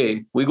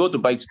 okay, we go to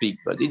Pikes Peak.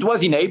 But it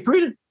was in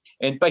April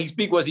and Pikes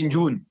Peak was in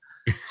June.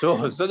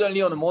 So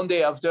suddenly on a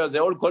Monday after, they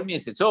all called me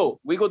and said, so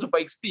we go to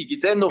Pikes Peak.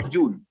 It's end of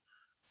June.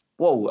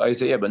 Whoa, I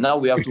say, yeah, but now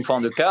we have to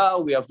find a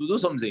car. We have to do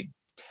something.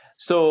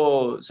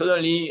 So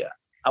suddenly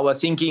I was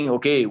thinking,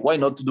 okay, why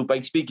not to do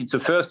Pikes Peak? It's the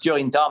first year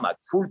in tarmac,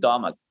 full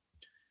tarmac.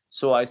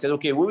 So I said,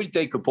 okay, we will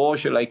take a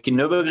Porsche like in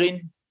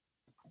Nürburgring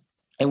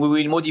and we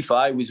will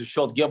modify with a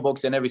short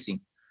gearbox and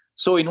everything.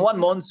 So in 1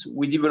 month,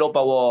 we developed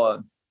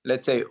our,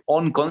 let's say,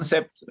 own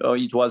concept.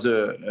 It was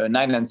a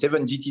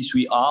 997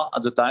 GT3R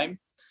at the time.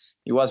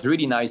 It was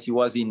really nice. It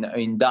was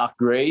in dark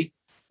gray.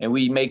 And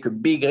we make a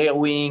big rear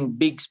wing,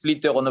 big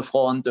splitter on the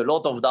front, a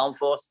lot of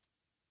downforce.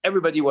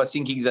 Everybody was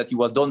thinking that it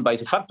was done by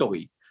the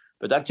factory.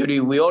 But actually,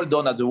 we all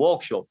done at the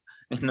workshop.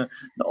 And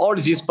all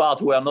these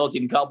parts were not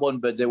in carbon,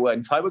 but they were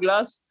in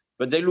fiberglass.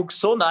 But they look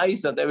so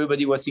nice that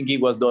everybody was thinking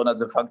it was done at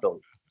the factory.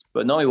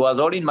 But no, it was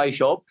all in my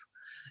shop.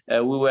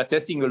 We were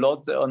testing a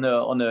lot on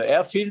an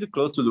airfield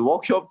close to the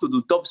workshop to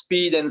do top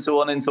speed and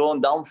so on,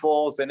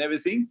 downforce and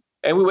everything.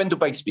 And we went to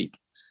Pikes Peak,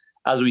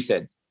 as we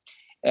said.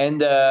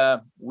 And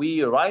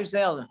we arrived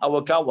there.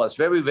 Our car was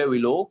very, very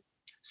low,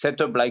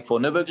 set up like for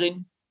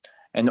Nürburgring.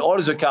 And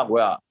all the cars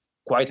were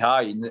quite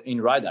high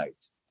in ride height.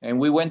 And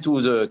we went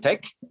to the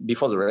tech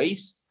before the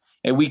race.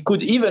 And we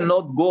could even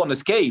not go on a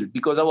scale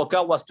because our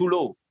car was too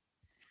low.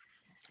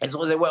 And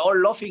so they were all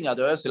laughing at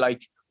us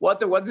like, what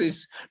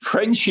this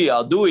Frenchie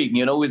are doing,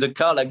 you know, with a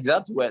car like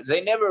that? Well, they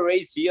never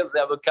race here. They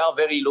have a car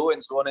very low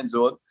and so on and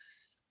so on.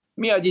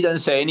 Me, I didn't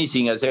say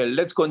anything. I said,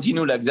 let's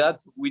continue like that.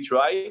 We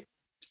try.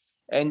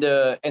 And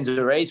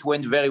the race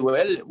went very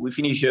well. We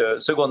finished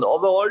second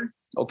overall.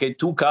 Okay,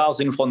 2 cars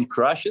in front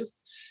crashes.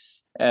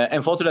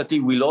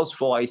 Unfortunately, we lost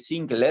for, I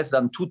think, less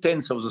than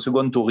 2/10 of the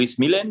second to Rhys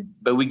Millen.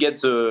 But we get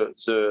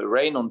the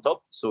rain on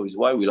top. So it's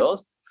why we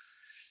lost.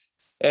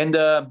 And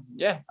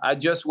I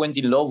just went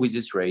in love with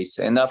this race.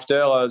 And after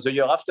the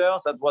year after,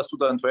 that was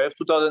 2012,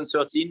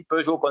 2013,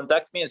 Peugeot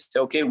contacted me and said,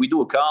 okay, we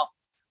do a car.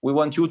 We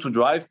want you to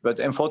drive. But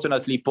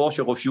unfortunately,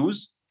 Porsche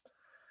refused.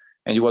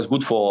 And it was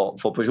good for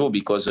Peugeot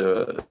because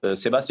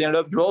Sébastien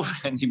Loeb drove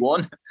and he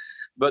won.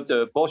 But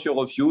Porsche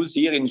refused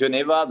here in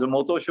Geneva, the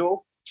motor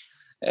show.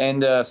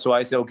 And so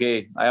I said,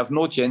 okay, I have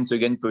no chance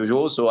against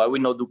Peugeot. So I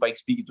will not do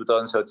Pikes Peak in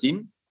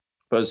 2013.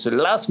 But the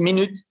last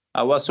minute,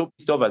 I was so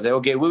pissed off. I said,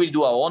 okay, we will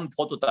do our own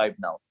prototype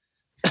now.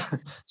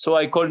 So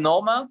I called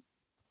Norma.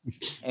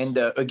 And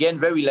again,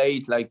 very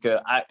late, like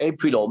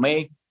April or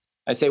May,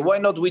 I say, why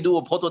not we do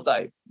a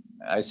prototype?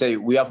 I say,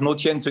 we have no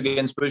chance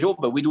against Peugeot,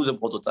 but we do the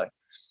prototype.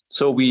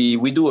 So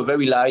we do a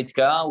very light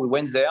car. We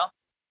went there.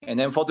 And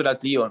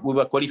unfortunately, we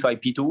were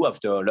qualified P2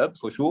 after Loeb,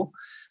 for sure.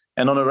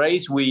 And on a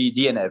race, we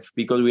DNF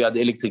because we had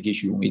the electric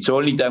issue. It's the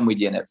only time we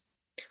DNF.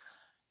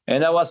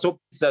 And I was so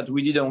pissed that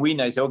we didn't win.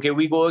 I said, okay,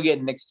 we go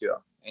again next year.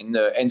 And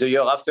the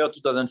year after,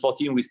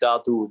 2014, we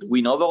start to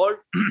win overall.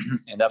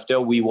 And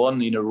after we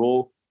won in a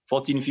row,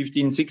 14,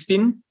 15,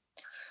 16.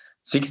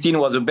 16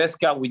 was the best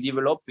car we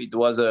developed. It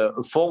was a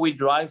 4-wheel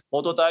drive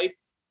prototype.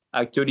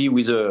 Actually,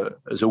 with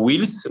the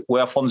wheels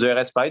were from the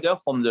RS Spider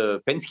from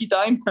the Penske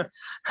time.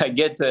 I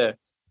get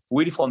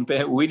wheels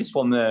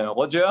from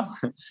Roger.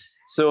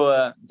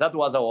 So that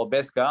was our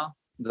best car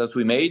that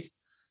we made.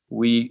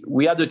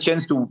 We had a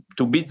chance to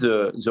beat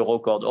the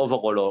record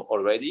overall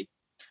already,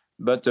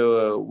 but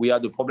we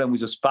had a problem with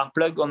the spark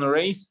plug on the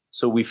race.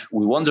 So we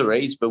won the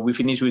race, but we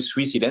finished with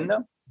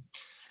 3-cylinder.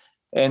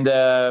 And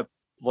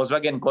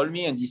Volkswagen called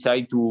me and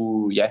decided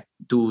to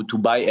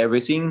buy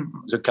everything,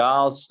 the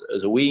cars,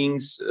 the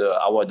wings,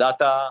 our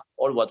data,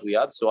 all what we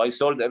had. So I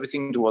sold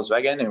everything to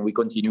Volkswagen and we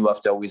continue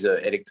after with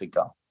the electric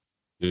car.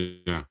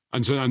 Yeah.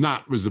 And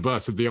that was the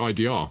birth of the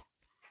IDR.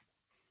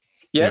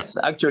 Yes,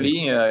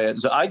 actually,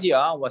 the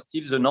IDR was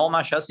still the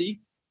Norma chassis,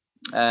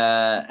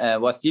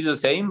 was still the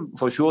same.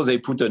 For sure, they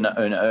put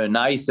a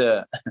nice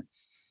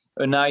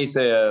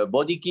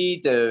body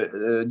kit,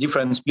 a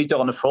different splitter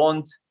on the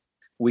front.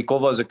 We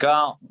cover the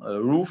car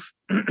roof,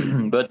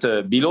 but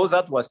below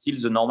that was still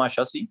the Norma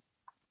chassis.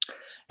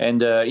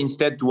 And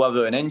instead to have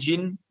an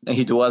engine,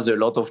 it was a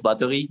lot of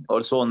battery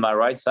also on my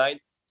right side.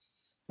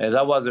 And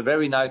that was a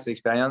very nice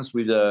experience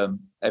with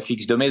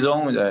FX de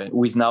Maison,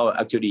 who is now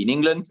actually in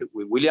England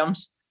with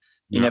Williams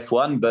in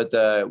F1, but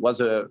it was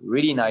a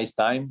really nice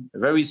time. A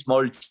very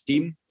small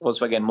team,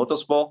 Volkswagen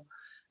Motorsport,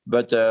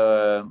 but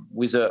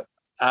with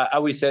I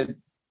would say,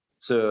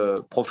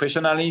 the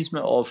professionalism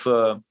of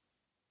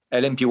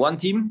LMP1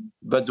 team,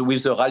 but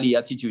with a rally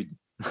attitude.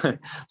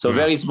 So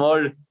very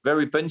small,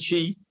 very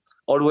punchy.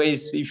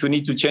 Always, if you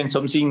need to change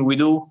something, we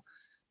do.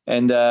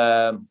 And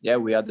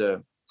we had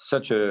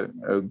such a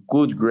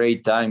good,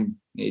 great time.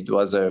 It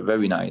was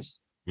very nice.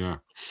 Yeah.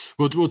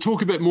 We'll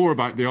talk a bit more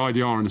about the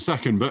IDR in a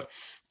second, but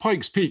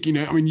Pikes Peak,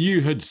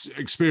 you had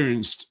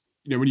experienced,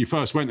 when you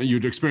first went there,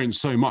 you'd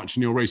experienced so much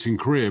in your racing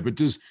career, but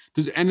does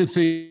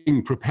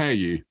anything prepare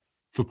you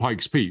for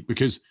Pikes Peak?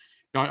 Because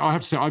I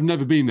have to say, I've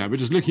never been there, but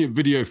just looking at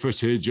video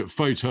footage, at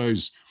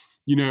photos,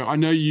 I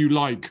know you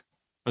like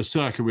a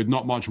circuit with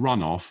not much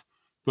runoff,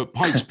 but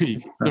Pikes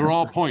Peak, there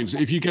are points.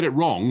 If you get it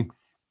wrong,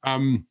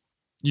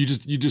 you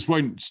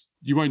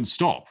won't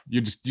stop.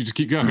 You just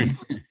keep going.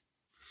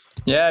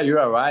 Yeah, you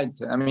are right.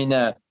 I mean,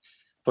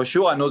 for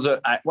sure, I know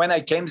when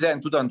I came there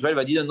in 2012,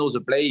 I didn't know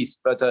the place,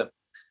 but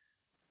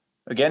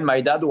again,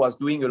 my dad was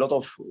doing a lot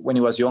of, when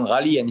he was young,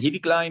 rally and hill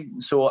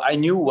climb. So I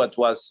knew what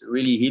was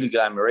really hill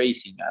climb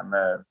racing. I'm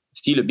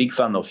still a big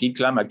fan of hill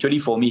climb. Actually,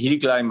 for me, hill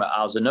climb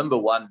are the number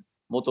one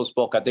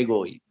motorsport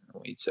category.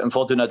 It's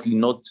unfortunately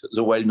not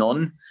the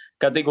well-known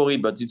category,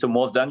 but it's the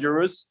most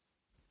dangerous.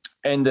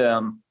 And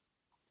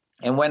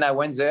when I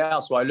went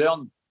there, so I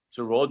learned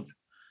the road,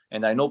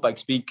 and I know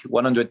Pikes Peak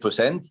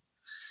 100%.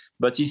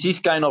 But it's this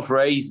kind of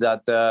race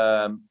that,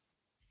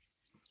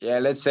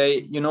 let's say,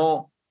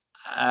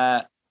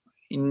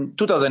 in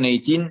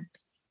 2018,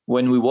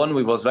 when we won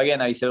with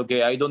Volkswagen, I said,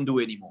 okay, I don't do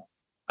anymore.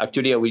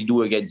 Actually, I will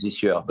do again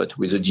this year, but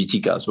with a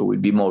GT car, so we'll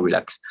be more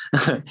relaxed.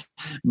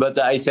 But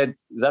I said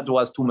that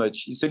was too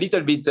much. It's a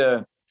little bit,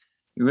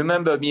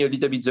 remember me a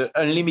little bit,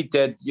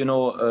 unlimited,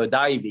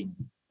 diving,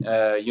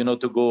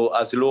 to go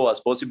as low as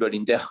possible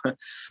in there.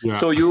 Yeah.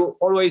 So you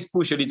always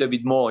push a little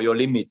bit more your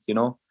limit,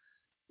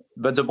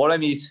 But the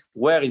problem is,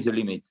 where is the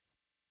limit?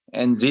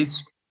 And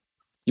this,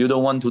 you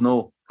don't want to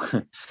know.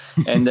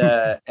 and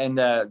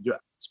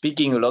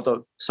speaking a lot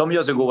of, some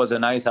years ago was a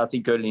nice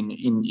article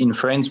in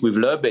France with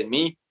Lub and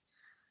me.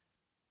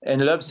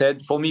 And Lub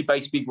said, for me,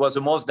 Pikes Peak was the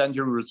most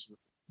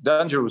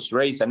dangerous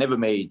race I never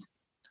made.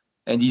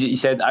 And he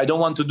said, I don't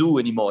want to do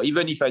anymore.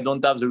 Even if I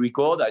don't have the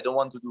record, I don't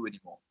want to do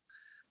anymore.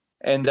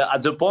 And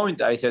at the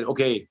point, I said,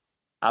 okay,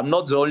 I'm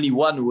not the only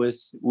one who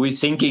is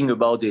thinking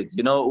about it.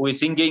 Who is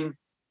thinking,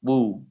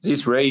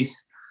 this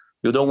race,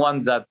 you don't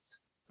want that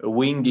a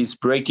wing is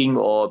breaking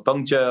or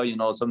puncture,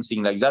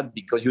 something like that,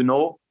 because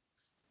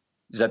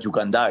that you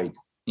can die,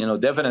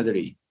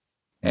 definitely.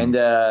 And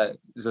the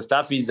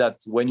stuff is that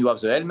when you have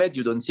the helmet,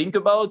 you don't think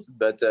about,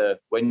 but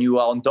when you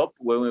are on top,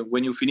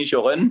 when you finish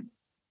your run,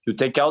 you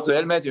take out the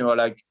helmet, you're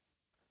like,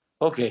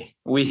 okay,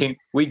 we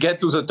get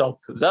to the top.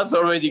 That's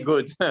already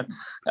good.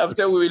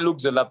 After we will look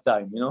the lap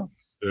time, Yeah.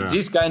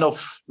 This kind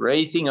of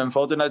racing,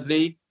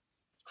 unfortunately,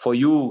 for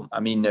you, I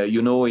mean,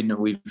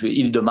 with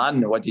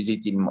Ildeman, what is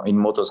it in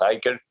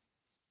motorcycle?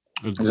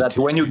 That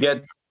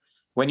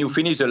when you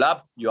finish the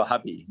lap, you're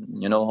happy.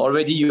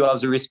 Already you have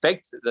the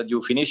respect that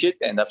you finish it,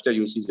 and after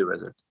you see the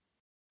result.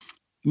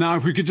 Now,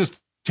 if we could just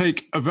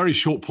take a very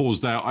short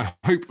pause there. I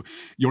hope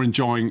you're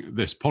enjoying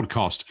this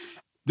podcast.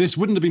 This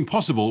wouldn't have been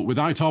possible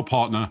without our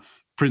partner,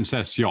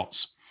 Princess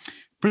Yachts.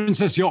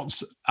 Princess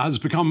Yachts has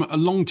become a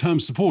long-term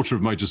supporter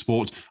of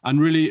motorsport and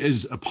really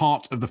is a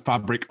part of the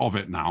fabric of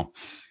it now.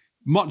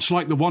 Much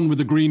like the one with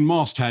the green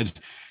masthead,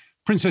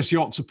 Princess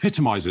Yachts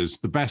epitomizes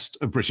the best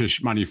of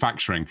British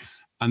manufacturing,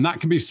 and that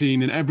can be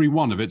seen in every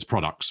one of its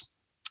products.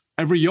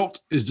 Every yacht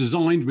is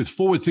designed with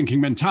forward-thinking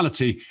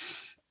mentality,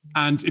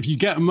 and if you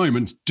get a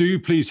moment, do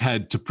please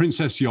head to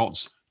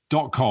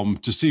princessyachts.com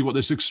to see what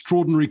this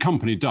extraordinary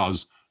company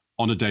does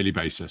on a daily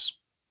basis.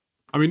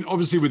 I mean,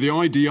 obviously with the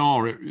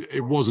IDR,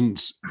 it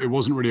wasn't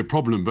really a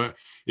problem, but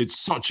it's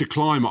such a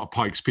climb up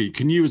Pikes Peak.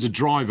 Can you as a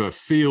driver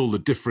feel the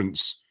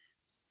difference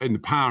in the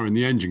power in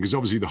the engine? Because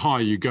obviously the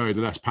higher you go, the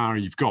less power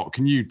you've got.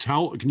 Can you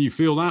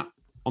feel that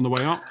on the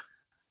way up?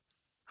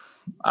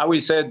 I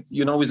will say,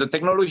 with the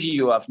technology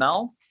you have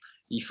now,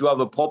 if you have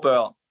a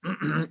proper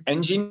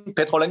engine,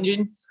 petrol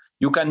engine,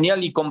 you can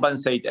nearly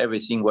compensate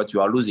everything what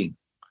you are losing.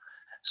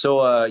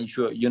 So if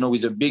you,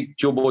 with a big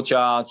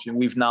turbocharge,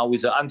 with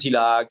the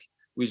anti-lag,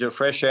 with the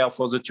fresh air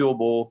for the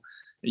turbo,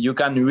 you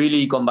can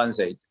really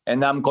compensate.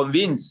 And I'm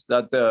convinced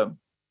that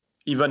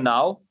even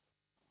now,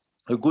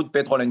 a good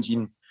petrol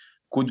engine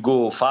could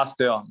go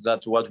faster than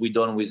what we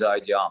done with the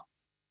IDR.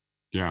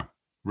 Yeah,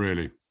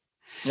 really.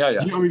 Yeah.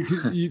 I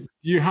mean,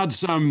 you had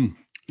some,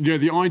 the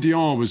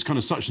IDR was kind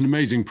of such an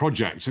amazing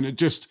project, and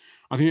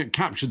I think it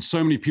captured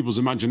so many people's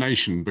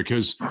imagination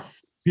because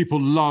people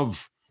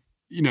love,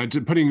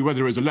 putting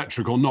whether it's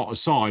electric or not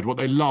aside, what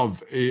they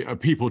love are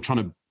people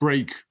trying to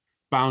break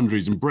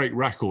boundaries and break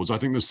records. I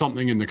think there's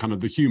something in the kind of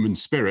the human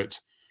spirit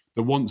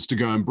that wants to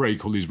go and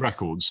break all these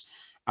records.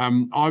 I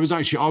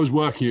was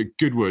working at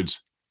Goodwood,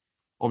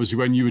 obviously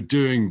when you were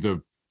doing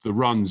the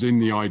runs in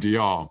the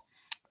IDR,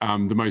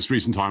 the most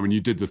recent time when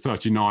you did the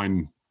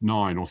 39.9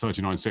 or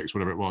 39.6,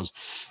 whatever it was.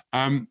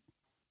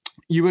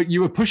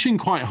 You were pushing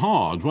quite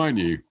hard, weren't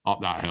you,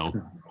 up that hill?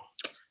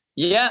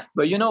 Yeah,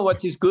 but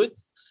what is good?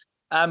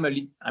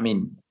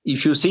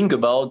 If you think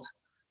about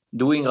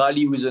doing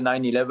rally with a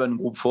 911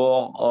 Group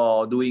 4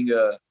 or doing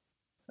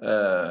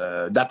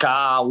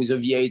Dakar with a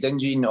V8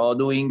 engine or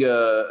doing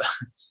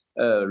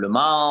Le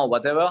Mans,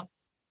 whatever,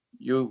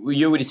 you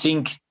will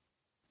think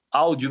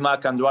how Dumas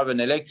can drive an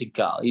electric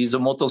car. He's a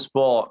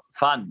motorsport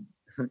fan.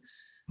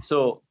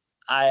 So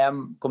I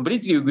am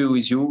completely agree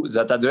with you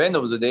that at the end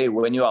of the day,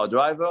 when you are a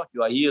driver,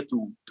 you are here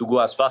to go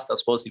as fast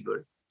as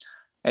possible.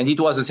 And it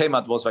was the same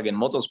at Volkswagen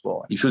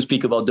Motorsport. If you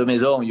speak about De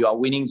Maison, you are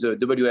winning the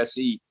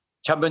WRC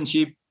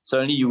championship,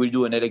 suddenly you will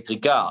do an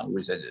electric car. You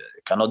will say,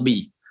 it cannot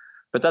be.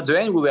 But at the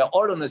end, we were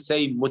all on the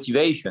same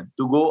motivation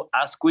to go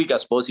as quick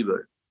as possible.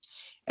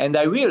 And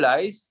I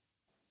realized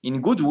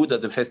in Goodwood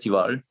at the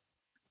festival,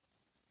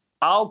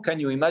 how can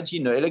you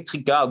imagine an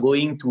electric car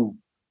going to,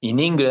 in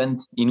England,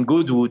 in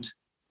Goodwood,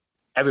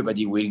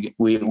 everybody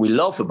will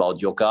laugh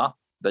about your car,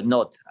 but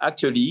not.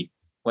 Actually,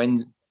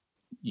 when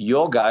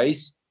your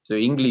guys, the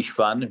English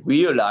fan,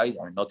 realize,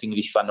 or not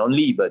English fan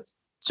only, but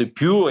the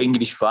pure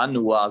English fan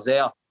who are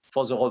there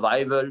for the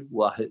revival,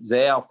 who are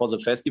there for the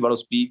Festival of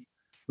Speed,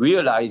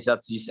 realize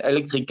that this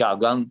electric car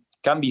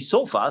can be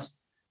so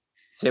fast,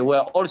 they were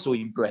also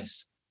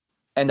impressed.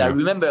 And I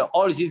remember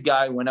all these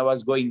guys, when I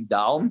was going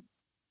down,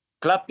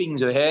 clapping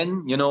the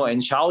hand,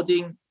 and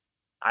shouting.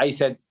 I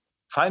said,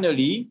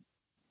 finally,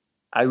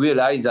 I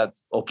realized that,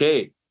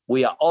 okay,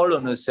 we are all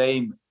on the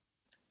same,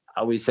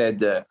 on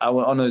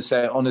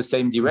the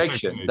same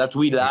direction, that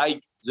we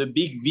like the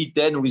big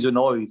V10 with the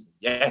noise.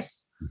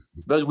 Yes.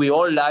 But we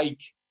all like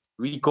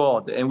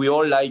record and we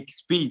all like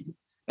speed.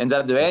 And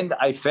at the end,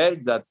 I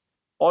felt that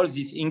all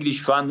these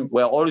English fans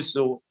were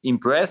also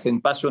impressed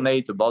and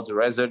passionate about the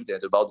result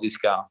and about this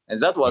car. And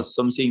that was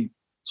something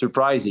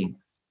surprising.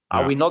 Yeah.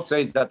 I will not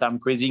say that I'm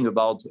crazy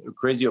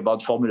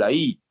about Formula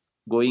E,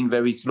 going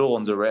very slow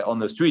on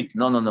the street.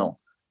 No.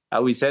 I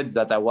will say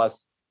that I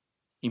was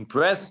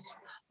impressed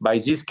by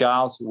these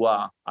cars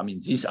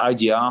this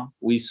idea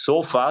with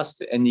so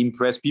fast and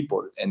impress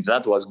people. And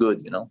that was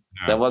good, Yeah.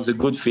 That was a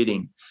good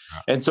feeling.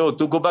 Yeah. And so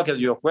to go back to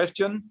your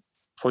question,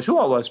 for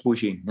sure I was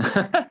pushing.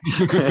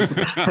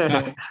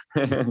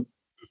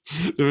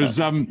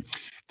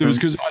 There was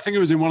because I think it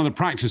was in one of the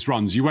practice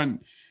runs,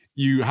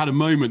 you had a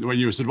moment when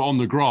you were sort of on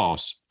the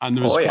grass, and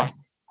there was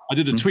I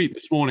did a tweet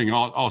this morning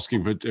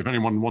asking if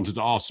anyone wanted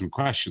to ask some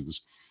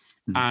questions.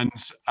 And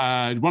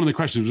one of the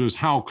questions was,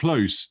 how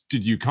close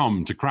did you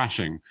come to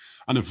crashing?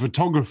 And a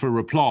photographer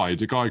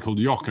replied, a guy called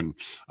Jochen,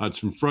 it's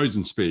from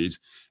Frozen Speed,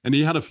 and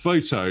he had a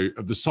photo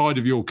of the side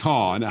of your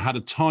car, and it had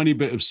a tiny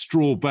bit of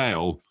straw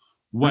bale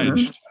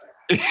wedged.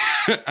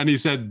 And he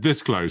said,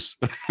 this close.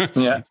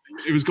 Yeah.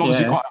 It was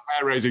obviously quite a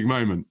hair-raising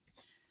moment.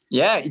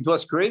 Yeah, it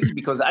was crazy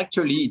because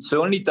actually it's the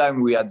only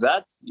time we had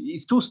that.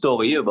 It's two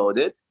stories about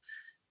it.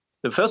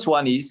 The first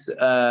one is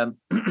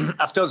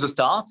after the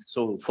start,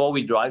 so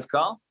four-wheel drive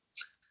car.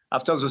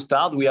 After the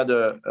start, we had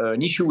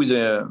an issue with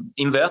the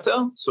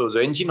inverter, so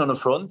the engine on the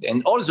front,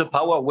 and all the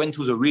power went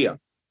to the rear.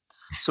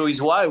 So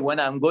it's why when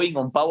I'm going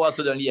on power,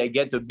 suddenly I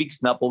get a big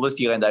snap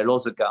oversteer and I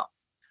lost the car.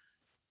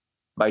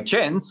 By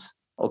chance,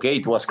 okay,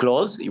 it was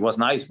close. It was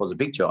nice for the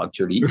picture,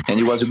 actually. And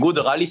it was a good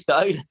rally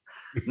style.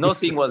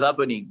 Nothing was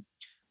happening.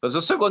 But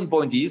the second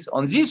point is,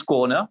 on this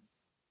corner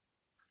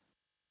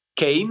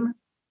came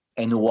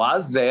and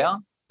was there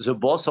the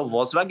boss of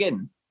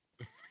Volkswagen.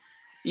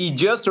 He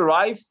just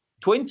arrived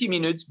 20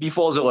 minutes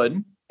before the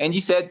run, and he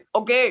said,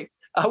 okay,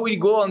 I will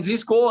go on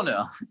this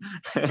corner.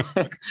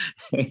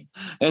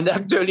 And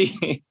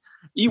actually,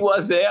 he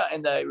was there,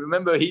 and I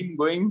remember him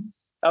going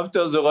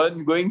after the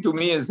run, going to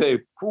me and say,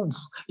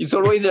 it's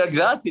always like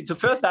that. It's the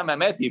first time I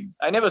met him.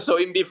 I never saw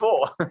him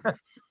before.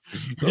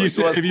 Have you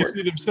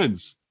seen him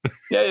since?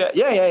 Yeah.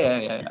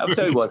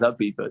 After he was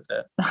happy, but...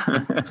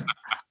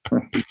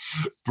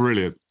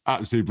 Brilliant.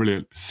 Absolutely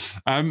brilliant.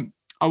 I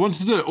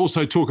wanted to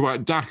also talk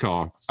about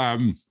Dakar.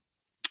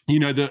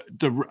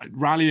 The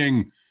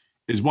rallying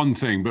is one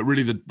thing, but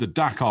really the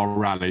Dakar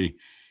rally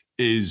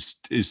is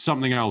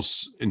something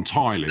else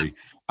entirely.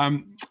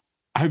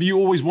 Have you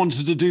always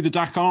wanted to do the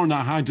Dakar, and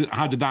how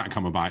did that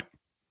come about?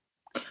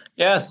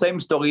 Yeah, same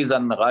stories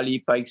on rally,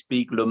 Pikes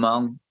Peak, Le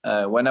Mans.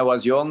 When I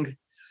was young,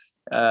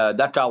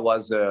 Dakar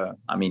was,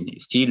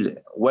 still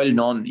well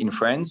known in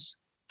France,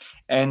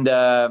 and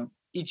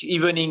each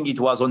evening it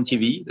was on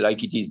TV,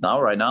 like it is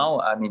now, right now.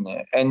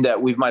 And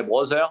with my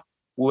brother,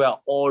 we were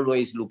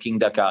always looking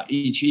Dakar.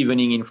 Each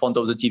evening in front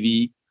of the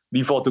TV,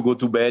 before to go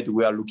to bed,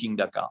 we are looking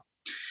Dakar.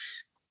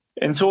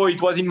 And so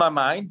it was in my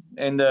mind.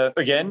 And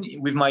again,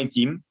 with my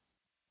team,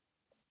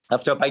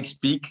 after Pikes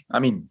Peak,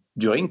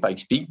 during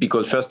Pikes Peak,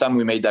 because first time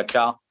we made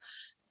Dakar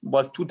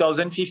was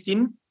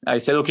 2015. I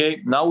said,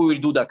 okay, now we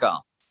will do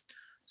Dakar.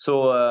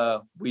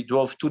 So we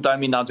drove 2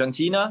 times in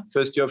Argentina.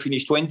 First year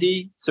finished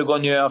 20.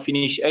 Second year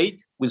finished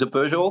 8 with a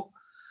Peugeot.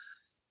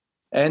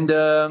 And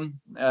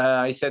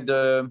I said,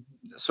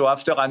 so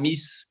after I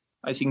missed,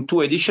 I think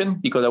 2 editions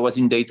because I was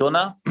in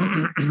Daytona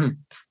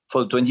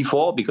for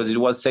 24 because it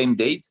was same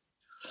date.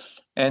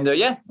 And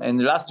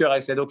and last year I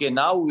said, okay,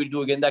 now we will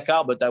do again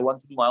Dakar, but I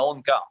want to do my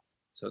own car.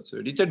 So it's a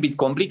little bit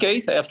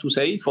complicated, I have to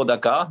say, for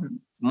Dakar.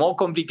 More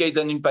complicated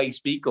than in Pikes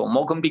Peak or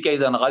more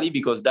complicated than rally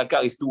because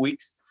Dakar is 2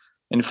 weeks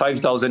and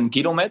 5,000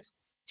 kilometers.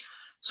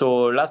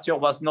 So last year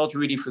was not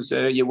really,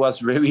 it was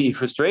very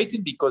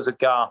frustrating because the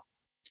car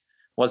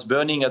was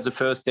burning at the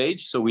first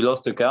stage. So we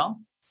lost the car.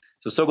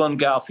 The second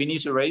car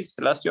finished the race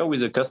last year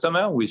with a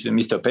customer, with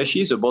Mr.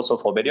 Pesci, the boss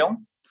of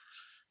Rebellion.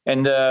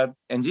 And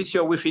this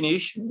year we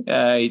finished.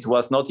 It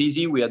was not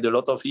easy. We had a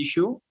lot of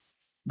issue,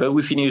 but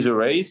we finished the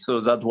race.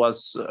 So that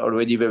was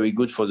already very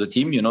good for the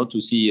team,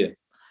 to see a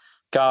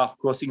car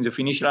crossing the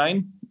finish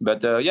line.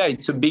 But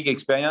it's a big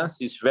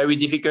experience. It's very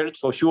difficult.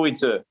 For sure,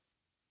 it's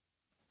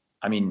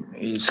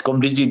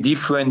completely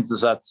different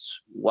than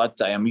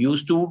what I am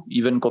used to,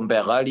 even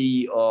compare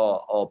rally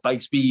or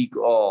Pikes Peak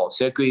or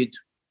circuit.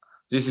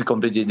 This is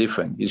completely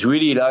different. It's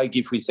really like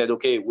if we said,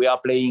 okay, we are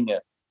playing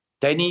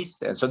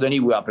tennis and suddenly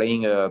we are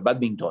playing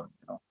badminton.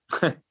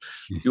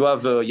 You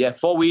have,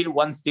 4-wheel,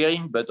 one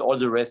steering, but all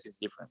the rest is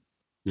different.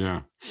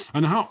 Yeah.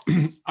 And how,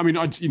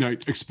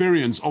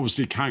 experience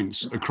obviously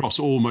counts across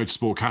all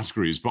motorsport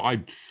categories, but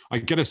I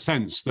get a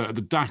sense that at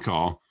the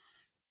Dakar,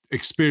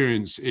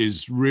 experience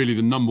is really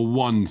the number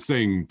one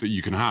thing that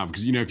you can have.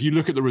 Because, if you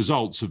look at the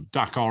results of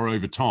Dakar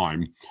over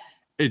time,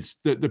 it's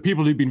the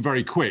people who've been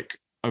very quick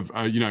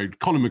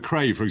Colin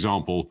McRae, for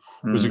example,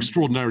 was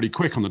extraordinarily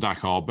quick on the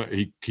Dakar, but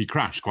he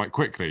crashed quite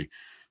quickly.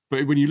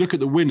 But when you look at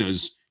the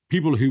winners,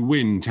 people who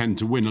win tend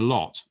to win a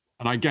lot.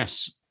 And I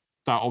guess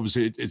that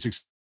obviously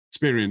it's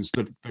experience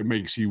that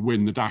makes you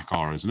win the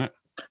Dakar, isn't it?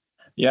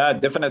 Yeah,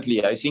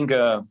 definitely. I think,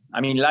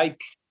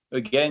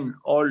 again,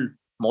 all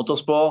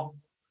motorsport,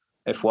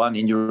 F1,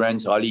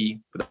 endurance,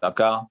 rally,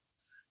 Dakar,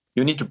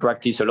 you need to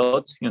practice a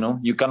lot.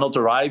 You cannot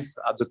arrive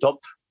at the top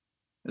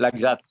like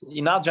that.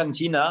 In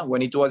Argentina,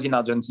 when it was in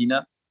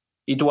Argentina,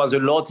 it was a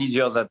lot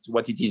easier than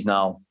what it is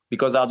now,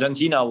 because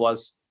Argentina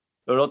was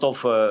a lot of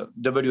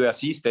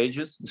WRC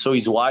stages. So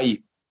it's why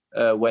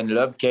when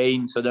Loeb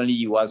came, suddenly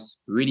he was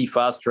really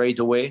fast straight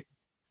away.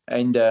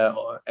 And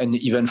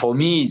even for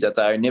me, that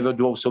I never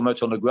drove so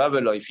much on the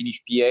gravel, I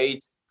finished P8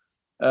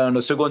 on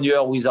the second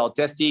year without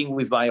testing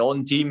with my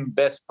own team,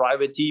 best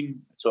private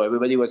team. So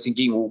everybody was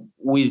thinking,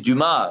 who is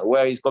Dumas?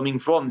 Where is coming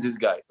from, this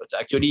guy? But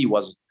actually, he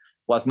was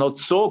not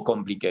so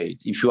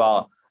complicated. If you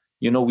are,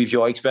 with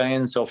your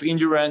experience of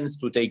endurance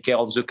to take care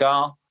of the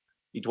car,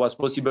 it was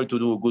possible to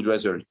do a good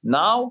result.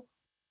 Now,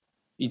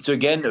 it's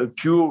again a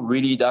pure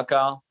really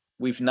Dakar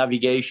with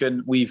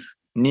navigation, with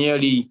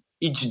nearly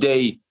each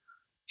day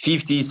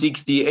 50,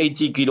 60,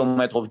 80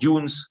 kilometers of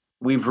dunes,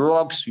 with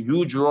rocks,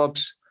 huge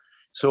rocks.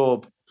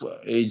 So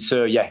it's,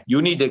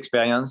 you need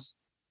experience.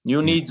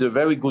 You need a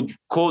very good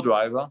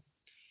co-driver.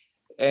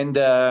 And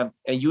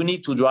you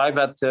need to drive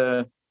at,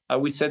 I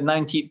would say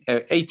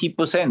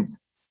 80%,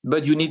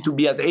 but you need to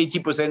be at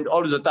 80%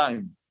 all the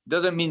time.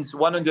 Doesn't mean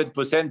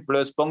 100%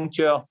 plus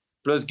puncture,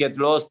 plus get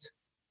lost,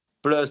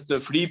 plus the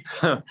flip.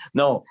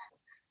 No,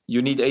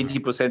 you need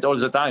 80% all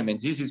the time. And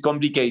this is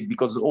complicated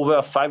because over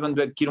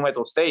 500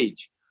 kilometer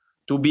stage,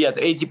 to be at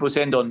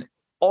 80% on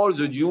all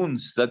the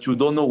dunes that you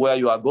don't know where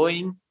you are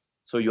going.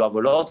 So you have a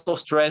lot of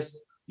stress.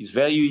 It's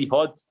very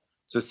hot.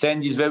 The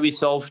sand is very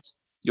soft.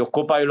 Your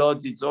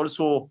co-pilot, it's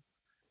also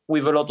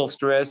with a lot of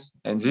stress.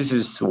 And this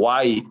is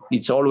why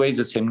it's always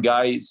the same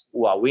guys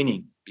who are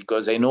winning,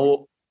 because they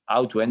know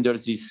how to handle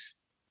this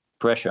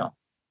pressure.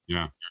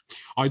 Yeah.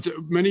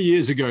 Many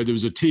years ago, there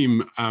was a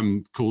team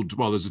called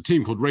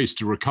Race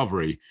to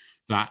Recovery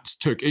that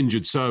took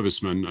injured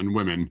servicemen and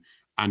women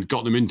and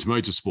got them into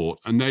motorsport.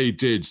 And they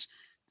did,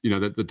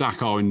 the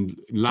Dakar in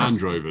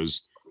Land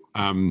Rovers,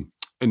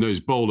 in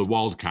those Bowler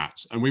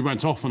Wildcats. And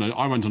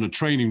I went on a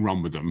training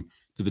run with them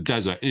to the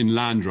desert in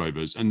Land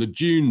Rovers. And the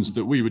dunes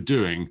that we were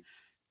doing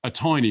are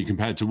tiny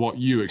compared to what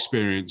you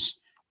experience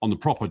on the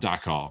proper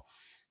Dakar.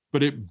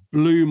 But it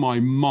blew my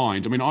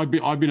mind. I mean,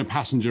 I've been a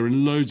passenger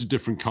in loads of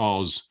different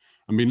cars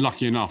and been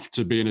lucky enough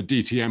to be in a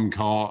DTM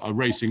car, a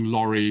racing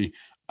lorry,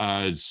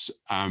 a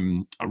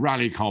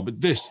rally car.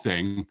 But this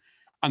thing,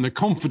 and the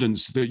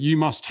confidence that you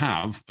must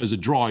have as a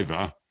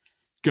driver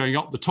going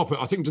up the top of,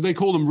 I think, do they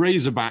call them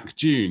razorback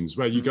dunes,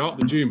 where you go up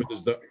the dune, but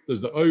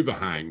there's the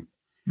overhang.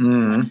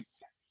 And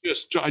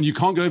you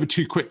can't go over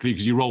too quickly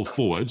because you roll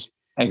forward.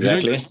 Exactly.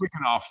 If you don't go quick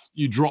enough,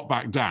 you drop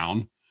back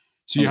down.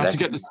 So you have to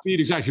get the speed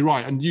exactly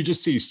right. And you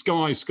just see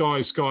sky,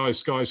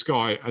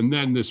 and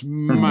then this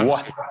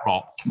massive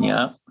drop.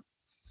 Yeah.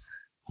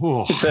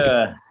 Oh.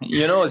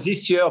 It's,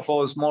 this year,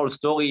 for a small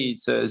story,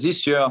 it's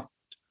this year.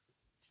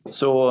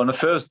 So on the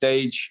first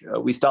stage,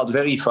 we start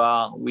very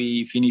far.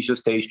 We finish the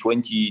stage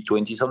 20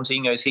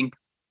 something, I think.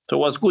 So it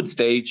was good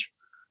stage.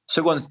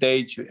 Second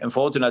stage,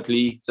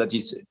 unfortunately, that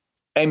is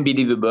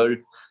unbelievable.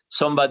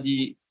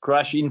 Somebody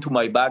crashed into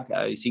my back.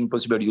 I think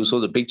possibly you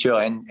saw the picture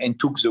and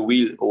took the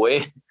wheel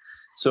away.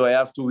 So I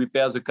have to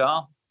repair the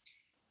car.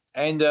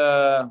 And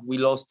we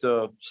lost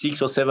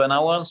 6 or 7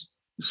 hours.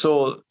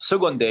 So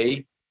second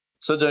day,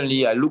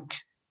 suddenly I look,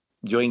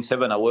 during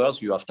 7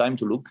 hours, you have time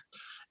to look.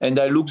 And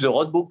I look the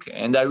road book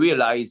and I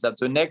realized that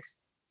the next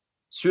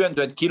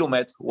 300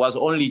 kilometers was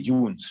only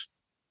dunes.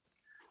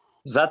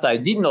 That I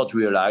did not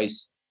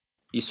realize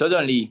is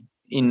suddenly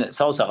in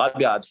South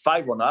Arabia at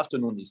 5 in the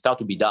afternoon, it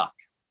started to be dark.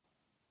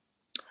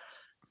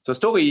 The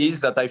story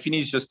is that I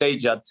finished the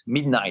stage at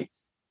midnight.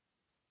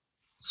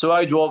 So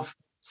I drove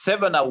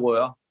 7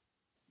 hours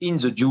in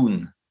the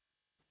June.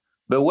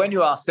 But when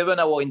you are 7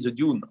 hours in the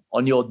June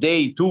on your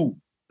day 2,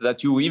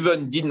 that you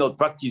even did not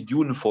practice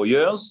June for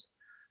years,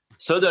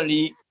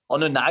 suddenly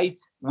on a night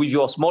with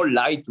your small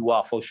light, you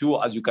are for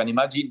sure, as you can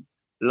imagine,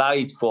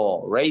 light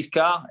for race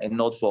car and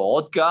not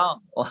for road car.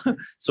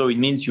 So it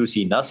means you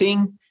see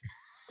nothing.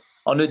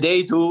 On a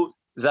day 2,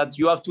 that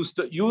you have to,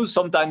 you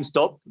sometimes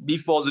stop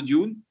before the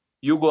dune.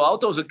 You go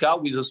out of the car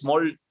with a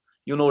small,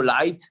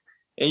 light,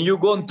 and you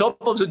go on top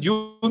of the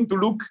dune to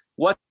look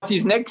what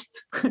is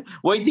next,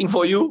 waiting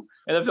for you.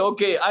 And I say,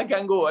 okay, I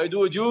can go. I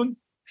do a dune,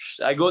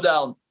 I go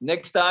down.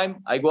 Next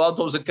time, I go out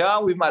of the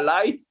car with my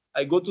light.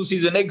 I go to see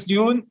the next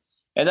dune,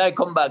 and I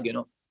come back,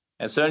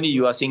 And suddenly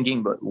you are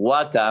thinking, but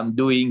what I'm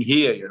doing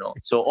here,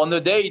 So on a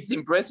day, it's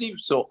impressive.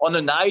 So on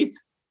a night,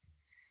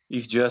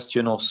 it's just,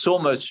 so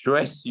much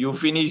stress. You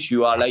finish,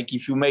 you are like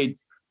if you made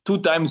 2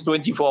 times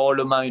 24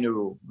 Le Mans in a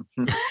row.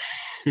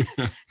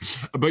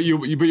 But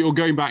you're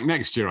going back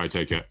next year, I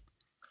take it.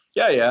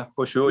 Yeah,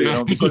 for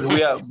sure. Because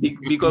we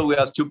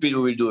are stupid,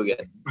 we will do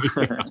again.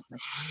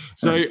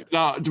 So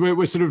now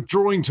we're sort of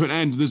drawing to an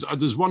end.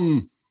 There's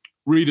one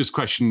reader's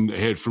question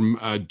here from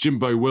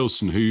Jimbo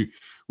Wilson, who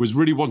was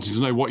really wanting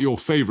to know what your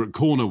favorite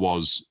corner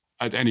was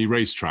at any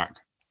racetrack.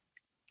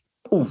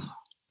 Ooh,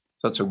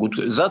 that's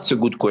a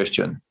good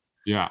question.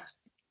 Yeah.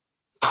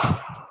 Huh.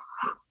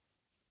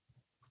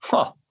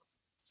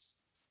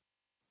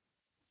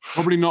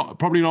 Probably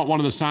not one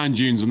of the sand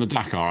dunes on the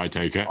Dakar, I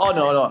take it. Oh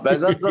no,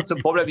 but that's the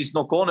problem. It's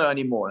no corner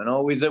anymore, I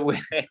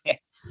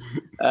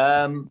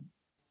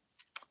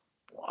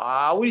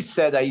will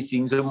say that I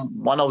think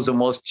one of the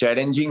most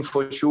challenging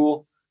for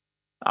sure.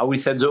 I will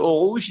say the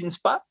Eau Rouge in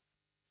Spa.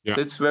 Yeah.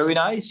 That's very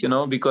nice,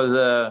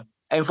 because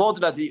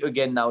unfortunately,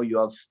 again, now you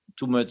have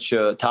too much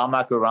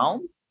tarmac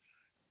around.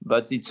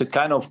 But it's a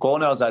kind of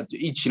corner that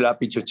each lap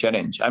it's a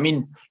challenge. I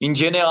mean, in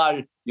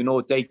general,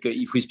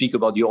 if we speak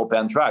about the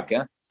European track,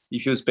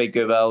 if you speak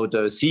about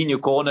a senior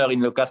corner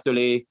in Le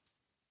Castellet,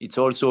 it's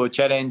also a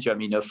challenge. I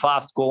mean, a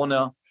fast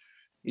corner,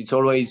 it's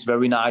always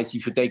very nice.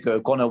 If you take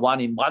a corner 1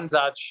 in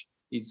Brandsach,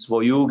 it's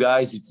for you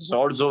guys, it's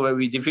also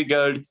very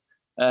difficult.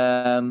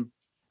 Beckett's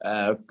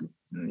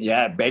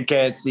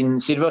in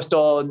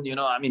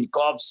Silverstone,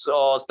 Cops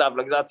or stuff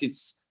like that.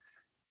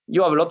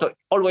 You have a lot of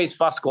always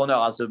fast corner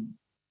as a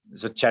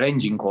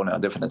challenging corner,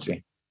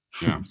 definitely.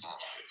 Yeah.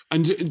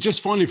 And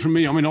just finally from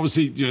me, I mean,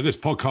 obviously, this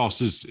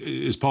podcast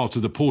is part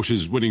of the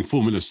Porsche's winning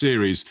Formula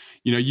Series.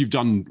 You've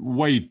done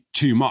way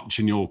too much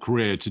in your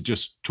career to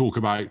just talk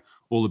about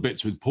all the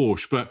bits with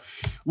Porsche. But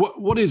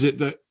what is it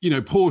that,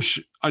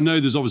 Porsche, I know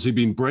there's obviously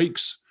been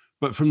breaks,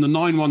 but from the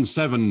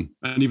 917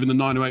 and even the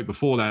 908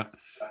 before that,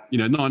 the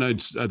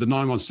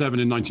 917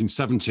 in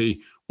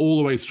 1970, all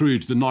the way through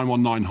to the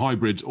 919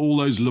 hybrid, all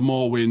those Le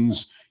Mans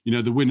wins,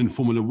 the win in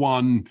Formula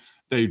One,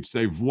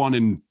 they've won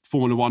in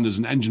Formula One as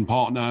an engine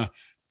partner.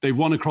 They've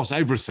won across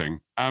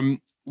everything.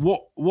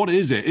 What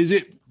is it? Is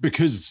it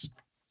because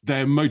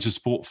they're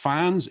motorsport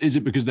fans? Is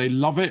it because they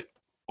love it?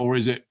 Or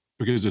is it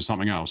because there's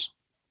something else?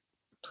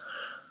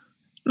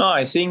 No,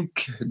 I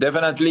think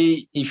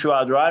definitely if you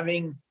are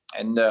driving,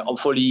 and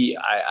hopefully,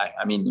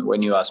 I mean,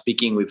 when you are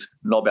speaking with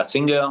Norbert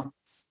Singer,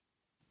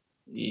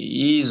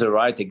 he is the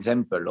right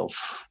example of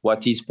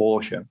what is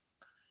Porsche.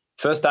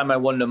 First time I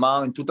won Le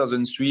Mans in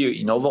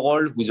 2003 in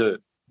overall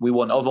we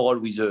won overall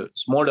with a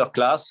smaller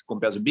class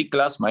compared to the big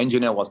class. My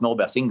engineer was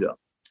Norbert Singer.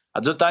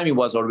 At the time, he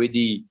was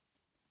already,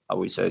 I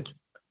would say,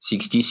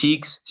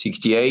 66,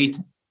 68.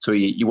 So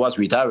he was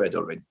retired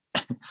already.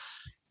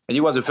 And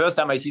it was the first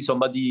time I see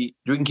somebody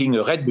drinking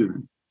a Red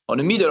Bull on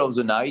the middle of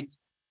the night.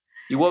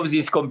 He was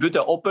his computer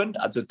open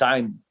at the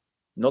time.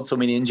 Not so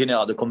many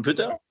engineers at the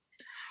computer.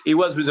 He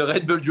was with a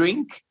Red Bull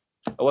drink.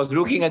 I was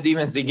looking at him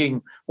and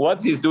thinking,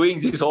 what is doing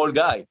this old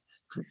guy?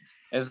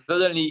 And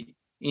suddenly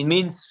it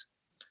means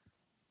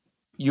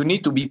you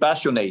need to be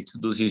passionate to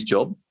do this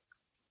job.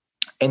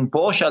 And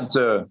Porsche had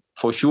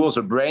for sure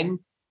the brand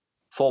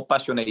for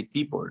passionate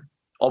people.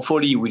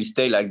 Hopefully it will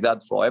stay like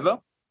that forever.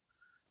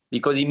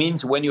 Because it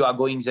means when you are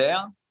going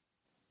there,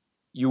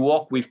 you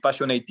work with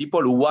passionate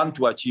people who want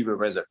to achieve a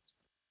result.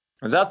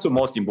 And that's the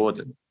most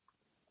important.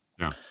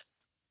 Yeah.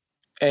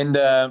 And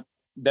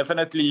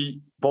definitely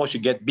Porsche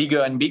get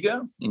bigger and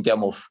bigger in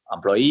terms of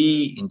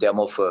employee, in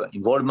terms of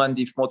involvement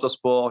in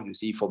motorsport. You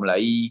see Formula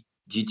E,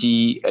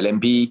 GT,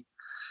 LMP.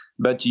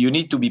 But you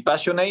need to be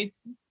passionate,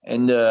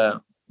 and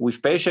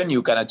with passion,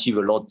 you can achieve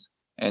a lot.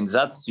 And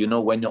that's,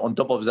 when on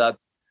top of that,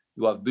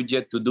 you have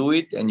budget to do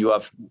it, and you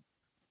have,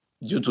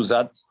 due to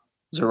that,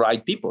 the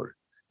right people.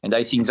 And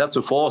I think that's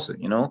a force,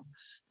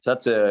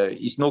 That's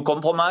it's no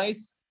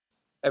compromise.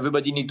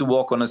 Everybody need to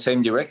work on the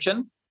same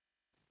direction.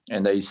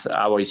 And that is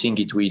how I think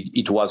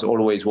it was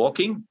always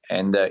working,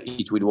 and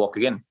it will work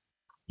again.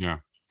 Yeah.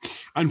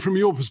 And from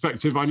your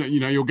perspective, I know,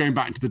 you're going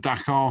back to the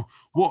Dakar.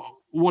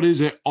 What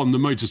is it on the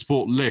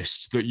motorsport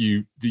list that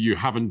you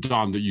haven't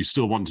done that you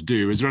still want to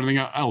do? Is there anything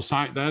else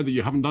out there that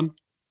you haven't done?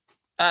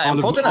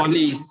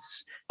 Unfortunately,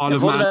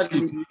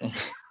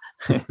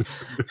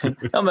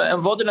 No, but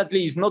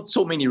unfortunately, it's not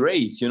so many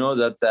races,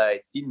 that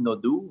I did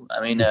not do.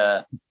 I mean,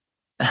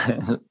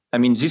 I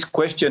mean, this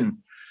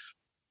question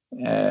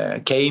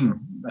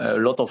came a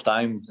lot of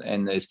times,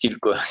 and still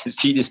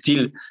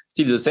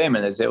the same.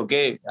 And I say,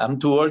 okay, I'm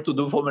too old to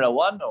do Formula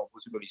One or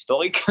possibly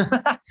historic.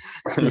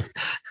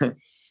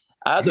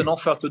 I had an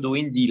offer to do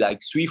Indy like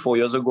 3-4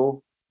 years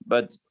ago,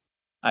 but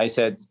I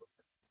said,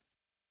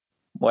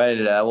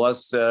 well, I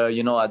was,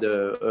 had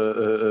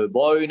a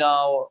boy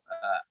now.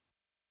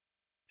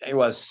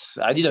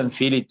 I didn't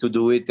feel it to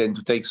do it and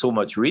to take so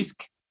much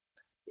risk.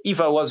 If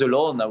I was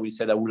alone, I would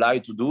say I would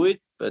like to do it,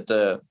 but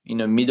in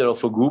the middle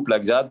of a group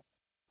like that,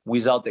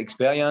 without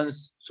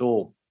experience,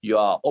 so you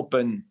are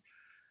open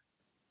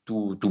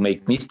to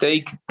make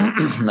mistake.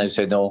 I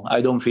said, no, I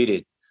don't feel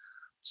it.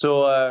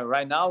 So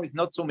right now, it's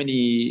not so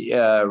many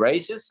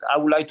races. I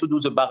would like to do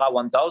the Barra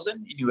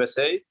 1000 in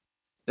USA,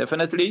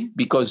 definitely,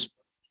 because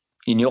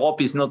in Europe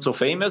it's not so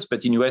famous,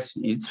 but in US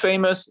it's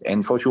famous.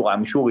 And for sure,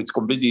 I'm sure it's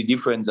completely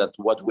different than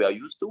what we are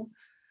used to.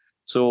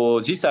 So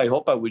this I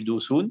hope I will do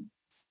soon.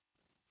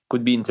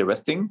 Could be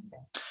interesting.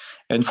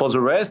 And for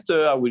the rest,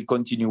 I will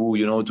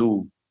continue,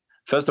 to,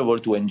 first of all,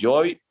 to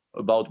enjoy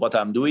about what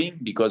I'm doing,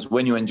 because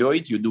when you enjoy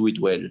it, you do it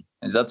well.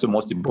 And that's the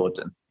most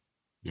important.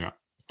 Yeah.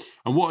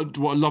 And what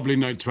a lovely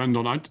note to end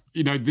on.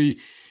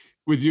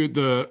 With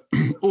you,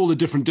 all the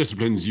different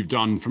disciplines you've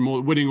done,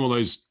 from winning all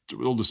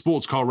the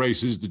sports car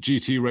races, the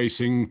GT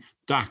racing,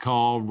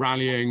 Dakar,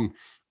 rallying,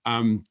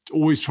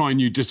 always trying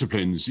new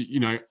disciplines.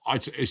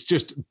 It's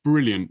just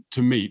brilliant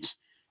to meet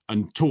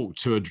and talk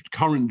to a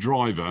current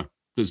driver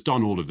that's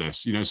done all of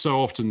this. So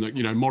often that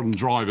modern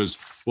drivers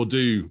will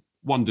do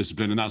one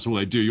discipline and that's all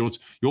they do. You're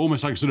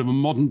almost like sort of a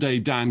modern day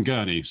Dan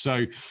Gurney.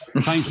 So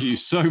thank you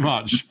so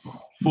much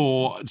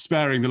for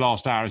sparing the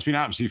last hour. It's been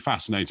absolutely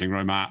fascinating,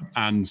 Romain,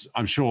 and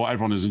I'm sure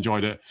everyone has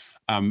enjoyed it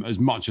as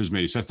much as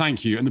me. So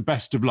thank you, and the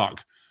best of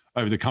luck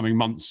over the coming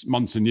months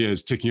and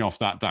years, ticking off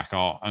that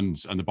Dakar and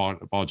the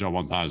Barja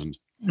 1000.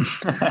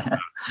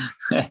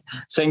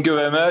 Thank you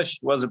very much.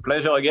 It was a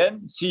pleasure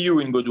again. See you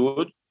in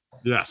Goodwood.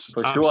 Yes,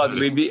 for sure. I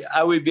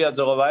will be at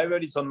the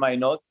revival. It's on my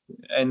note,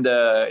 and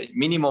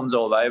minimum the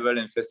revival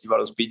and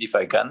Festival of Speed if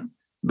I can.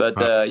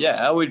 But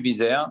I will be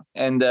there,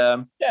 and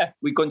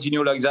we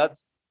continue like that.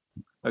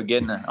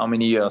 Again, how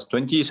many years?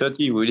 20,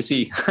 30? We'll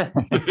see.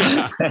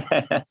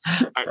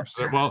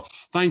 Excellent. Well,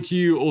 thank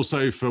you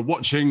also for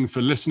watching,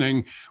 for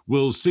listening.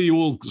 We'll see you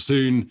all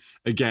soon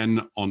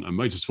again on a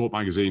Motorsport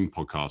Magazine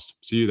podcast.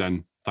 See you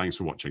then. Thanks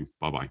for watching.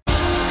 Bye-bye.